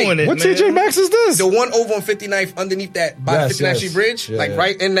days is straight. doing it, What man. TJ Maxx is this? The one over on 59th underneath that by Yes, the 59th yes. Street Bridge, Yeah, like yeah.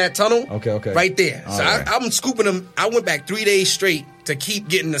 right in that tunnel. Okay. Right there. All So right. I'm scooping them. I went back 3 days straight to keep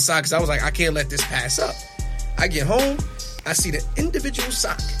getting the socks. I was like, I can't let this pass up. I get home, I see the individual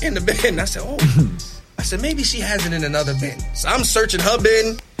sock in the bin. I said, I said, maybe she has it in another bin. So I'm searching her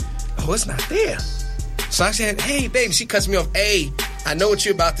bin. Oh, it's not there. So I said, hey, baby, she cuts me off. Hey, I know what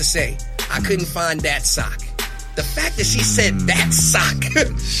you're about to say. I couldn't find that sock. The fact that she said that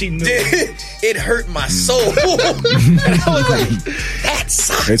sock, She knew. it hurt my soul. And I was like, that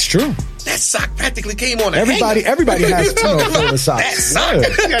sock. It's true. That sock practically came on a Everybody hanger. has 2 favorite socks. That sock.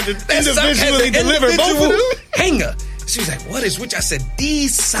 Yeah. Got to That sock has individually an deliver both of individual them. hanger. She was like, what is which? I said,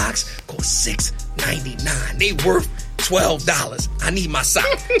 these socks cost $6.99. They worth $12. I need my sock.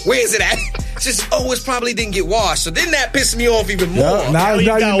 Where is it at? She says, it probably didn't get washed. So then that pissed me off even more. Yeah, now You you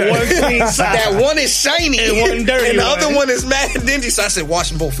got know. one clean sock. That one is shiny And one dirty and the one. other one is mad dingy. So I said, wash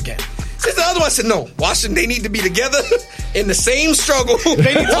them both again. Since the other one said, no, wash them. They need to be together in the same struggle.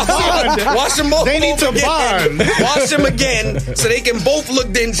 They need to bond. Wash them both. They need to again. bond. Wash them again so they can both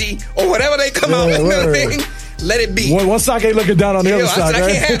look dingy or whatever they come out in the word. thing. Let it be. One sock ain't looking down on the Yo, other I sock, said, I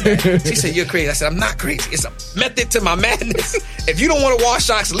right? can't have that. She said, you're crazy. I said, I'm not crazy. It's a method to my madness. If you don't want to wash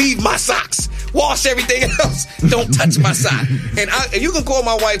socks, leave my socks. Wash everything else. Don't touch my sock. And you can call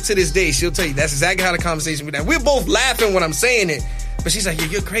my wife to this day. She'll tell you that's exactly how the conversation went down. We're both laughing when I'm saying it. But she's like,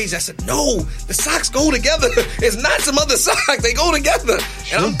 you're crazy. I said, no, the socks go together. It's not some other socks. They go together.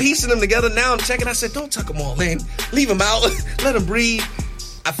 And I'm piecing them together now. I'm checking. I said, don't tuck them all in. Leave them out. Let them breathe.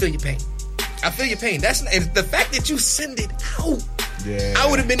 I feel your pain. I feel your pain. And the fact that you send it out. Yeah. I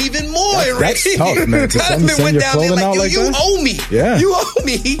would have been even more enraged. That's tough, man, to I'd have send been your went down there clothing out like, like you that. owe me. Yeah. You owe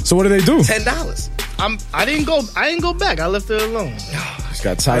me So what do they do? $10. I didn't go back. I left it alone. It's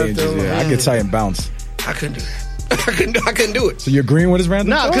got tie hinges. Yeah, I get tie and bounce. I couldn't do that. I couldn't do it. So you're agreeing with his random?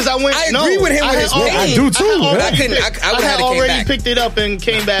 Nah, thought? because I went. I no, agree with him I with had his already- pain. I do too, had man. already I couldn't- picked- I would I have had to came already back. picked it up and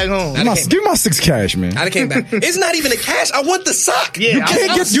came back home. Give me my 6 cash, man. I came back. It's not even a cash. I want the sock. Yeah, You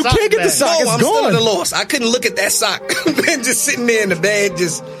can't get the sock. No, It's I'm still at gone. a loss. I couldn't look at that sock. Man, just sitting there in the bed,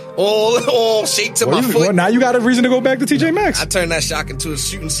 just all shaped to my foot. Well, now you got a reason to go back to TJ Maxx. I turned that shock into a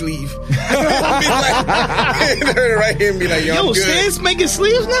shooting sleeve. Turn it right here and be like, yo, I'm Yo, good. Stan's making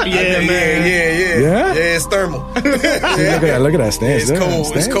sleeves now. Yeah, Yeah? Yeah, it's thermal. See, look at that stance. It's there. cold.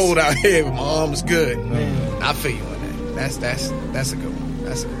 Stance. It's cold out here, but my arm's good. I feel you on that. That's a good one.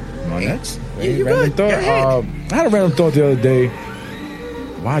 That's a good one. My next. Yeah, you Random good. thought. Go ahead. I had a random thought the other day.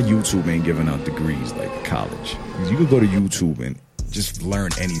 Why YouTube ain't giving out degrees like college? 'Cause you could go to YouTube and just learn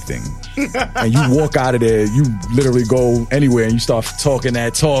anything, and you walk out of there. You literally go anywhere and you start talking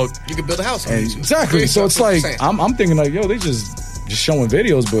that talk. You can build a house on And YouTube. exactly. So it's That's what like I'm saying. I'm thinking like, yo, they just showing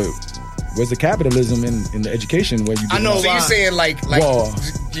videos, but where's the capitalism in the education where you? I know. So you're saying like Well,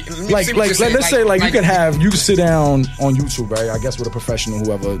 let's say you could sit down on YouTube, right? I guess with a professional,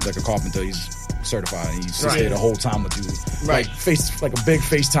 whoever, like a carpenter, he's certified, and he sits Right. there the whole time with you, Right. like a big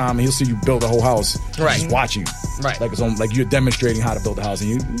FaceTime, and he'll see you build a whole house, Right. just watching you, Right. like it's on, like you're demonstrating how to build a house, and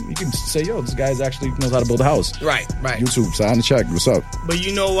you can say, yo, this guy actually knows how to build a house. Right. YouTube, sign the check. What's up? But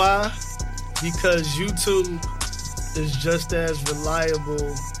you know why? Because YouTube is just as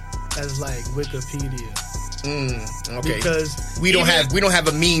reliable as like Wikipedia. Okay. Because we don't even- have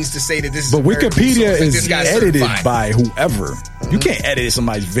a means to say that this is But a very good Wikipedia source, that is this guy's edited certified. by whoever. You can't edit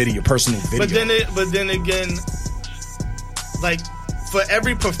somebody's video, personal video. But then again, like for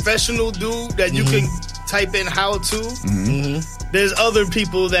every professional dude that you can type in how to, there's other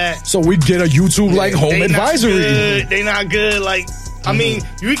people that so we get a YouTube like home they advisory. Not good, they not good. Like I mean,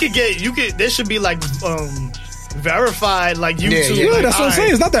 you could. There should be like verified like YouTube. yeah. Yeah, like, that's what I'm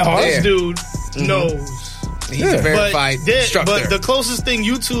saying. It's not that hard. This Yeah. dude knows. He's Yeah. a verified instructor. But the closest thing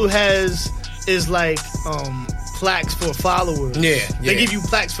YouTube has is like plaques for followers. Yeah, They yeah. give you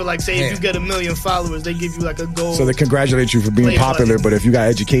plaques for like say if Yeah. you get 1 million followers, they give you like a gold. So they congratulate you for being Play popular, button. but if you got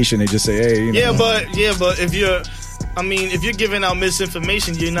education, they just say, hey, you know. but if you're if you're giving out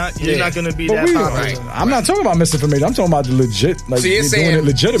misinformation, you're not going to be But that we, popular. Right. I'm not talking about misinformation. I'm talking about the legit, like so you're you're saying doing it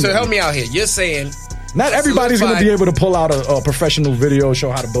legitimately. So help me out here. You're saying Not everybody's going to be able to pull out a professional video, show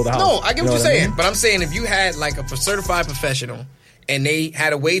how to build a house. no. I get You know what you're I saying, mean? but I'm saying if you had like a certified professional and they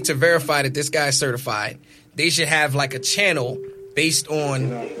had a way to verify that this guy's certified, they should have like a channel based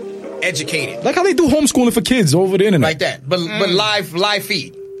on educated. Like how they do homeschooling for kids over the internet. Like that. But live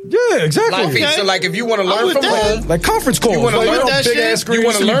feed. Yeah, exactly. Live feed. So like if you want to learn from home, like conference calls. You want to like, learn that big shit? ass screens, You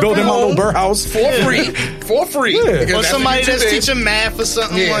want to so learn build from in my little home birdhouse for free. Yeah. Because Or somebody what that's YouTube is. teaching math or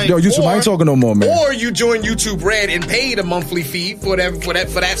something Yeah. like. Yo, YouTube, I ain't talking no more, man. Or you join YouTube Red and pay the monthly fee for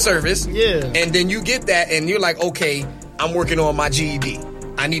that service. Yeah. And then you get that, and you're like, okay, I'm working on my GED.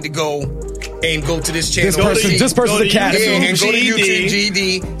 I need to go to this channel. This person's academy. Yeah, and go to GED. YouTube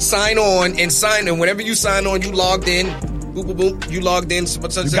GED. Sign on, and whenever you sign on, you logged in. Boop, boop, boop. You logged in.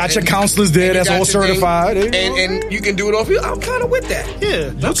 You got your counselors there that's all certified. And you can do it off. I'm kind of with that. Yeah,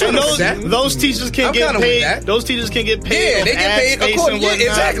 kinda with that. those teachers can I'm get kinda with paid. that. Those teachers can get paid. Yeah, they get paid ad space according. and Yeah, whatnot.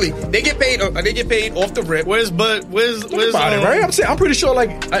 exactly. They get paid. They get paid off the rip. Where's About it, right? I'm pretty sure, like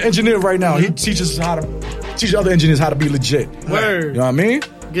an engineer right now, he teaches other engineers how to be legit. Word. You know what I mean?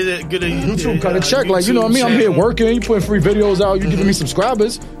 Get a YouTube cut a check, like, you know what I mean? I'm here working, you putting free videos out, you giving me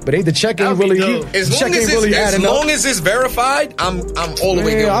subscribers, but the check ain't That'd be really, dope. As the check long ain't as really it's, adding up. as it's verified, I'm all the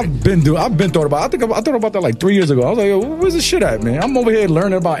way Man, going. I've been thought about. I thought about that like 3 years ago. I was like, yo, where's this shit at, man? I'm over here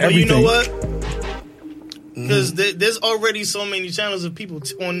learning about But everything. you know what? Because there's already so many channels of people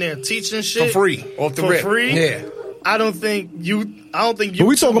on there teaching shit For free, off the for rip. free. Yeah. I don't think you. But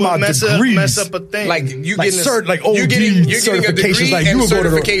we talking about mess degrees. up a thing. Like you Like getting like OD you're getting a certifications, degree like and you would go to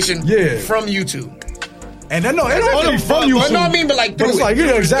the- certification Yeah. from YouTube. And then, no, it don't have to be from you. But no, I mean, but like But it's through like, it.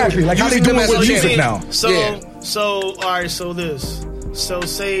 yeah, exactly. Like how they Using do them it as with a music channel. now. So, Yeah. all right, so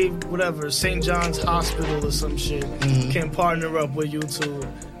say whatever St. John's Hospital or some shit can partner up with YouTube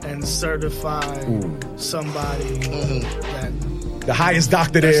and certify somebody that The highest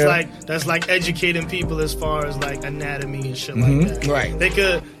doctor there. that's like educating people as far as like anatomy and shit like that. Right. They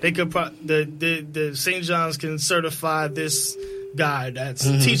could the St. John's can certify this guy that's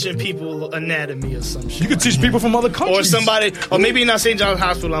teaching people anatomy or some shit. You could teach people from other countries. Or somebody, or maybe not St. John's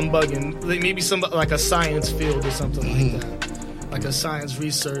Hospital, I'm bugging. Like maybe somebody like a science field or something like that. Like a science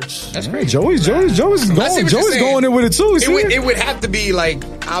research. That's Hey, great. Joey's I see going. what you're Joey's saying. going in with it too. It See would, it? it would have to be like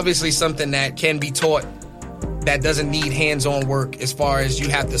obviously something that can be taught that doesn't need hands-on work as far as you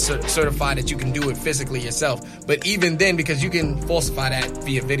have to certify that you can do it physically yourself. But even then, because you can falsify that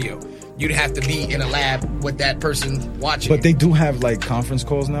via video, you'd have to be in a lab with that person watching. But they do have like conference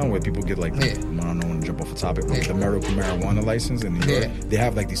calls now where people get like, Yeah. I don't want to jump off a topic, but the medical marijuana license, and they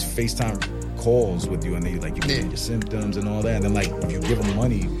have like these FaceTime calls with you, and they like you get your symptoms and all that, and then like if you give them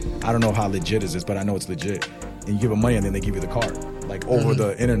money, I don't know how legit is this, but I know it's legit, and you give them money and then they give you the card, like over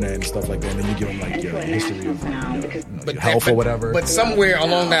the internet and stuff like that, and then you give them like your history of your health or whatever. But somewhere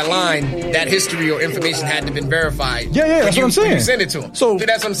along that line, that history or information had to been verified. Yeah, when that's you, what I'm saying. when you send it to them. So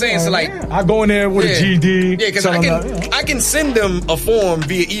that's what I'm saying. So like, I go in there with a GD. Yeah, because tell I them can that, I can send them a form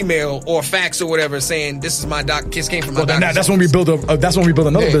via email or fax or whatever saying this is my kids came from my Well, then doctor's that's when we build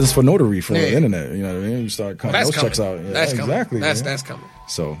another Yeah. business for notary for Yeah. the internet. You know what I mean? You start cutting That's those coming. checks out. Yeah, That's coming. exactly. That's man. coming.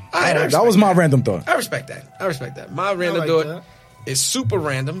 So I that respect was my random thought. I respect that. My random like thought that. is super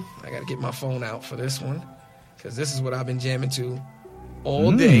random. I got to get my phone out for this one because this is what I've been jamming to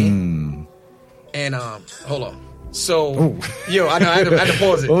all day. And hold on. So, yo, I know I had to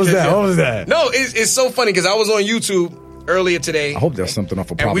pause it. What was that? What was that? No, it's so funny because I was on YouTube earlier today. I hope that's something off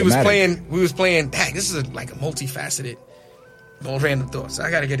of And Problematic. we was playing. Dang, this is like a multifaceted, random thoughts. I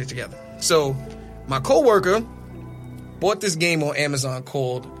got to get it together. So, my coworker bought this game on Amazon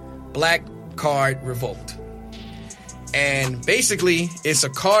called Black Card Revoked, and basically, it's a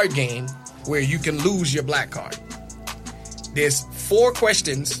card game where you can lose your black card. There's 4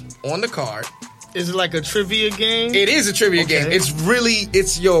 questions on the card. Is it like a trivia game? It is a trivia Okay. game.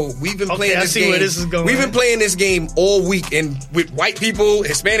 We've been playing I this see game. where this is going. We've been playing this game all week, and with white people,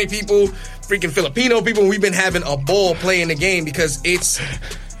 Hispanic people, freaking Filipino people, we've been having a ball playing the game because it's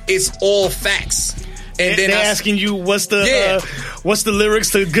all facts. And then they're asking you what's the lyrics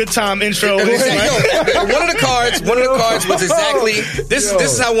to Good Time intro. Yo, one of the cards was exactly this.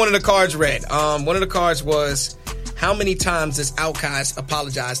 This is how one of the cards read. One of the cards was, how many times does Outkast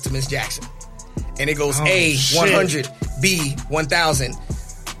apologize to Miss Jackson? And it goes A, shit. 100, B, 1,000,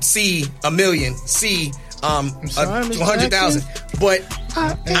 C, 1,000,000, C, sorry, Miss 200,000. But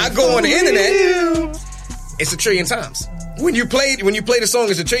I go on the internet, it's 1 trillion times. When you play the song,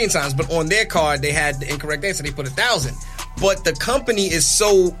 it's 1 trillion times. But on their card, they had the incorrect answer. They put 1,000. But the company is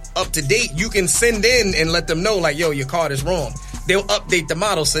so up to date, you can send in and let them know, like, yo, your card is wrong. They'll update the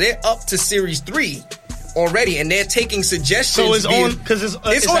model. So they're up to Series 3, already, and they're taking suggestions. So it's on because it's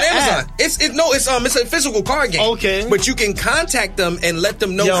on Amazon. app. It's a physical card game. Okay. But you can contact them and let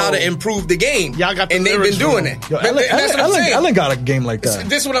them know how to improve the game. Y'all got the and they've been lyrics doing wrong. it. Yo, That's what I'm saying. Ellen got a game like that.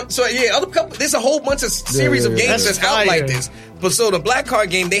 This what I'm so yeah. There's a whole bunch of series of games That's that's out like fire. this. But so the black card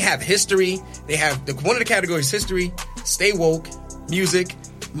game, they have history. They have one of the categories: history, stay woke, music,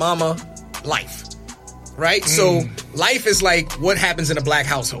 mama, life. Right? So life is like what happens in a black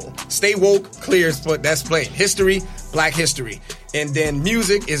household. Stay woke, clears, but that's plain. History, black history. And then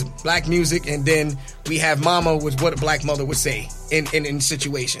music is black music. And then we have mama, was what a black mother would say in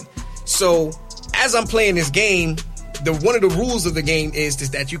situation. So as I'm playing this game, one of the rules of the game is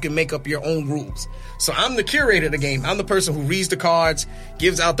that you can make up your own rules. So I'm the curator of the game. I'm the person who reads the cards,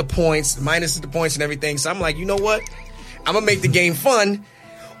 gives out the points, minuses the points and everything. So I'm like, you know what? I'm going to make the game fun.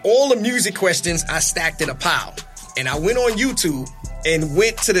 All the music questions I stacked in a pile. And I went on YouTube and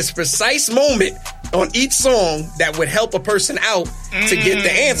went to this precise moment on each song that would help a person out to get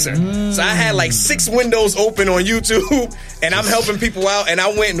the answer. So I had like 6 windows open on YouTube and I'm helping people out. And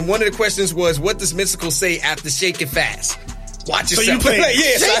I went and one of the questions was, what does Mystical say after Shake It Fast? Watch yourself. So you play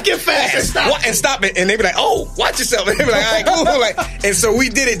Shake It Fast and stop it. And they be like, oh, watch yourself. And they be like, all right, cool. Like, and so we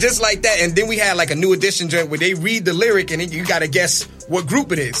did it just like that. And then we had like a new edition joint where they read the lyric and then you got to guess what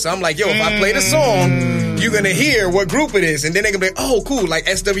group it is. So I'm like, yo, if I play the song, you're going to hear what group it is. And then they're going to be like, oh, cool. Like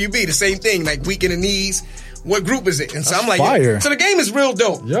SWB, the same thing. Like Weak in the Knees. What group is it? And so I'm like, fire. so the game is real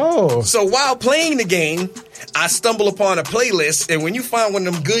dope. Yo. So while playing the game, I stumble upon a playlist. And when you find one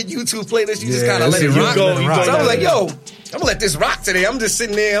of them good YouTube playlists, you just kind of let it rock. So I was like, yo, I'm going to let this rock today. I'm just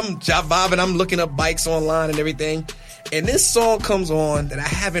sitting there. I'm job vibing. I'm looking up bikes online and everything. And this song comes on that I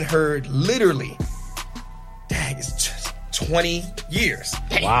haven't heard literally, it's just 20 years.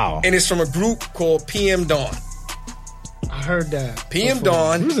 Wow. And it's from a group called PM Dawn. I heard that. PM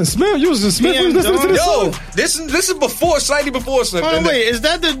Dawn. You was in Smith. You was in Smith. PM You was listening to this Yo, song? this is before, slightly before Smith. Oh, wait, is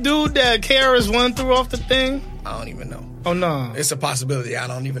that the dude that KRS One threw off the thing? I don't even know. Oh, no. It's a possibility. I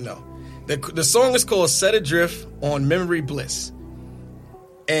don't even know. The song is called Set Adrift on Memory Bliss.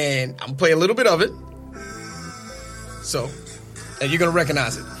 And I'm going to play a little bit of it. So, and you're going to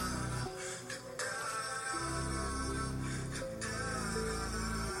recognize it.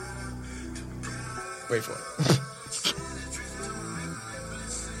 Wait for it.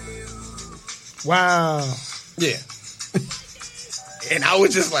 Wow. Yeah. And I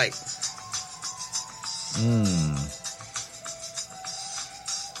was just like,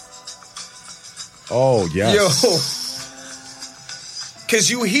 Oh, yes. yo. Because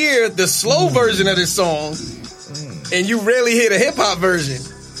you hear the slow version of this song, and you rarely hear the hip hop version.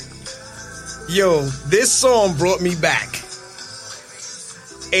 Yo, this song brought me back.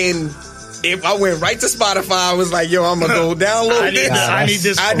 And if I went right to Spotify, I was like, yo, I'm going to go download this. I need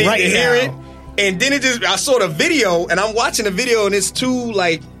this I need right to hear now. it. And then I saw the video, and I'm watching the video, and it's two,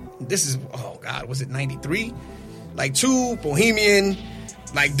 like, oh God, was it 93? Like two bohemian,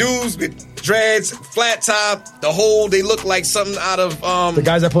 like dudes with dreads, flat top, they look like something out of, The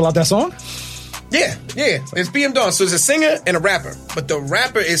guys that pull out that song? yeah. It's PM Dawn. So it's a singer and a rapper. But the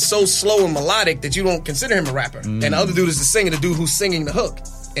rapper is so slow and melodic that you don't consider him a rapper. And the other dude is the singer, the dude who's singing the hook.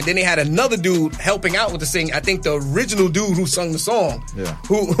 And then they had another dude helping out with the singing. I think the original dude who sung the song,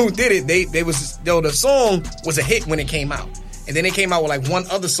 who did it, the song was a hit when it came out. And then they came out with like one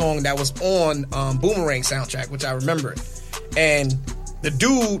other song that was on Boomerang soundtrack, which I remember it. And the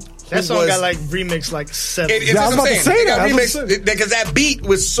dude That song got like remixed like 7. It's Yeah, I was what I'm about to saying. say It got that. I was about to remixed because that beat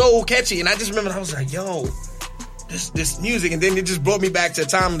was so catchy, and I just remember I was like, "Yo, this music," and then it just brought me back to a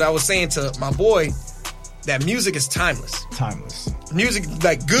time that I was saying to my boy that music is timeless. Timeless. Music,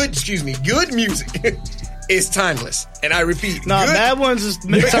 like good music, is timeless. And I repeat, Nah, good, bad ones is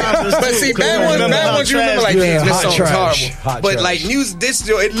timeless. but see, bad ones, you remember like, Yeah, this hot song's trash. horrible. Hot But trash. like music,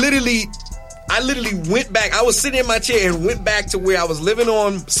 I literally went back. I was sitting in my chair and went back to where I was living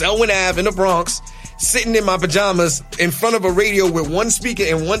on Selwyn Ave in the Bronx, sitting in my pajamas in front of a radio with one speaker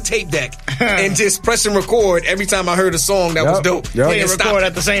and one tape deck, and just pressing record every time I heard a song that was dope. Yep. Yeah, record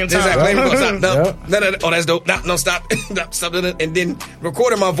at the same time. Exactly. Yep. No, oh, that's dope. No, stop. Stop. And then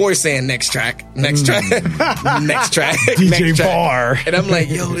recording my voice saying next track, next track. DJ next track. Bar. And I'm like,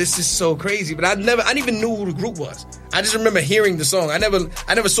 yo, this is so crazy. But I didn't even know who the group was. I just remember hearing the song. I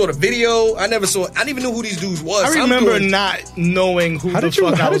never saw the video. I didn't even know who these dudes was. I remember not knowing who How the did you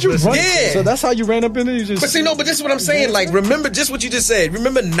fuck I was listening run? to. Yeah. So that's how you ran up in it? You just, But see, no, but this is what I'm saying. Like, remember just what you just said.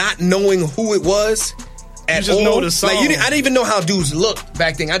 Remember not knowing who it was at just all? know the song. Like, I didn't even know how dudes looked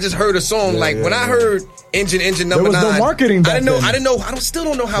back then. I just heard a song. When I heard Engine Number was no 9. marketing back I didn't know. then. I still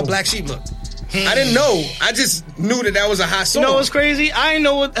don't know how Black Sheep looked. I didn't know. I just knew that was a hot song. You know what's crazy? I ain't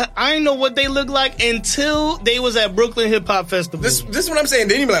know what they looked like until they was at Brooklyn Hip Hop Festival. This is what I'm saying.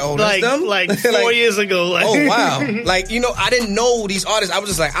 Then you be like, oh, that's them? Like 4 years ago. Like, oh, wow. Like, I didn't know these artists. I was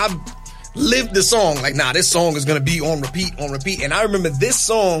just like, I've lived the song. Like, nah, this song is going to be on repeat. And I remember this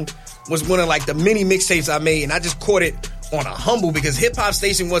song was one of like the mini mixtapes I made, and I just caught it on a humble because Hip Hop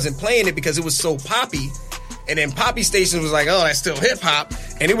Station wasn't playing it because it was so poppy. And then Poppy Station was like, oh, that's still hip hop.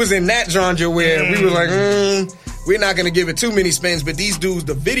 And it was in that genre where we were like, we're not going to give it too many spins. But these dudes,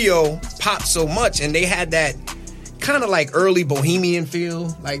 the video popped so much. And they had that kind of like early bohemian feel.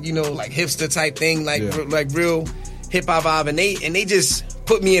 Like, like hipster type thing. Like real hip hop vibe. And they just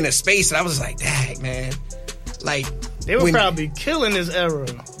put me in a space. And I was like, dang, man. Like, they were probably killing this era.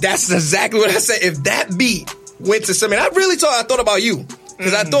 That's exactly what I said. If that beat went to something, I thought about you.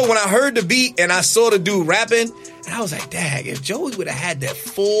 Because I thought when I heard the beat and I saw the dude rapping, and I was like, dang, if Joey would have had that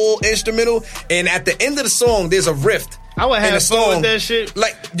full instrumental, and at the end of the song, there's a rift. I would have fun with that shit.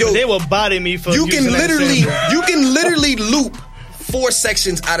 Like, yo, they will body me for you can literally loop 4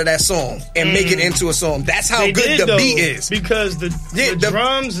 sections out of that song and make it into a song. That's how good the beat is. Because the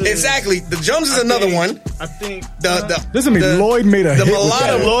drums is... Exactly. The drums is another one. I think... Listen to me, Lloyd made a hit with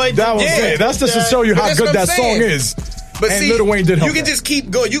that. Lloyd, that was it. That's just to show you how good that song is. But and see, Lil Wayne did help you can that. just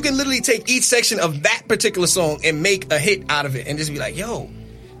keep going. You can literally take each section of that particular song and make a hit out of it and just be like, yo,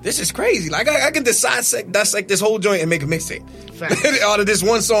 this is crazy. Like, I can dissect this whole joint and make a mixtape. Out of this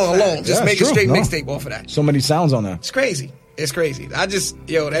one song alone. Just make a straight mixtape off of that. So many sounds on that. It's crazy. It's crazy.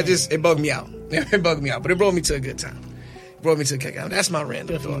 It bugged me out. It bugged me out. But it brought me to a good time. It brought me to a kick out. That's my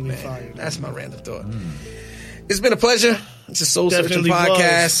random thought, man. Fire. That's my random thought. It's been a pleasure. It's a Soul Searching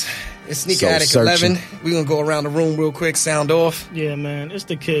podcast. It's Sneaker Addict 11. We're going to go around the room real quick, sound off. Yeah, man. It's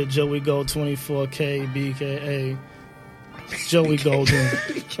the kid, Joey Gold, 24K, BKA. Joey Golden.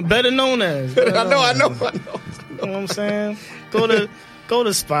 Better known as. I know. You know what I'm saying? Go to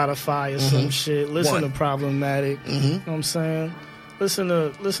Spotify or some shit. Listen to Problematic. You know what I'm saying? Go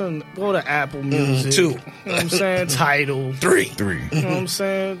to Apple Music. 2. You know what I'm saying? Tidal. 3. You know what I'm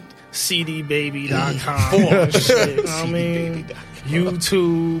saying? CDbaby.com. 4. Shit, you know what I mean?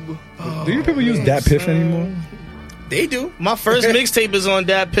 YouTube. Do you people use Dat Piff anymore? They do. My first mixtape is on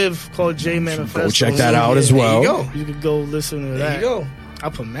Dat Piff called J Manifesto. Go check that out as well. There you go. You could go listen to that. There you go. I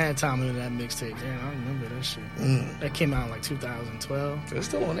put mad time into that mixtape. Damn, I remember that shit. That came out in like 2012. It's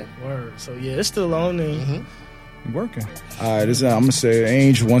still on it. Word. So yeah, it's still on there. Working. All right, this I'm gonna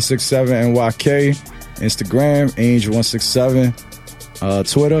say Ainge167 NYK, Instagram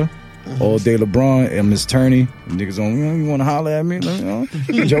Ainge167, Twitter. All Day LeBron and Miss Turney. Niggas on, you want to holler at me?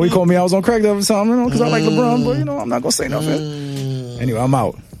 Joey called me I was on crack the other time, because I like LeBron, but I'm not going to say nothing. Anyway, I'm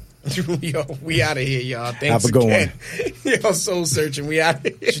out. Yo, we out of here, y'all. Thanks Have a good again. Yo, Soul Searching. We out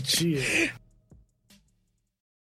of here. Cheers.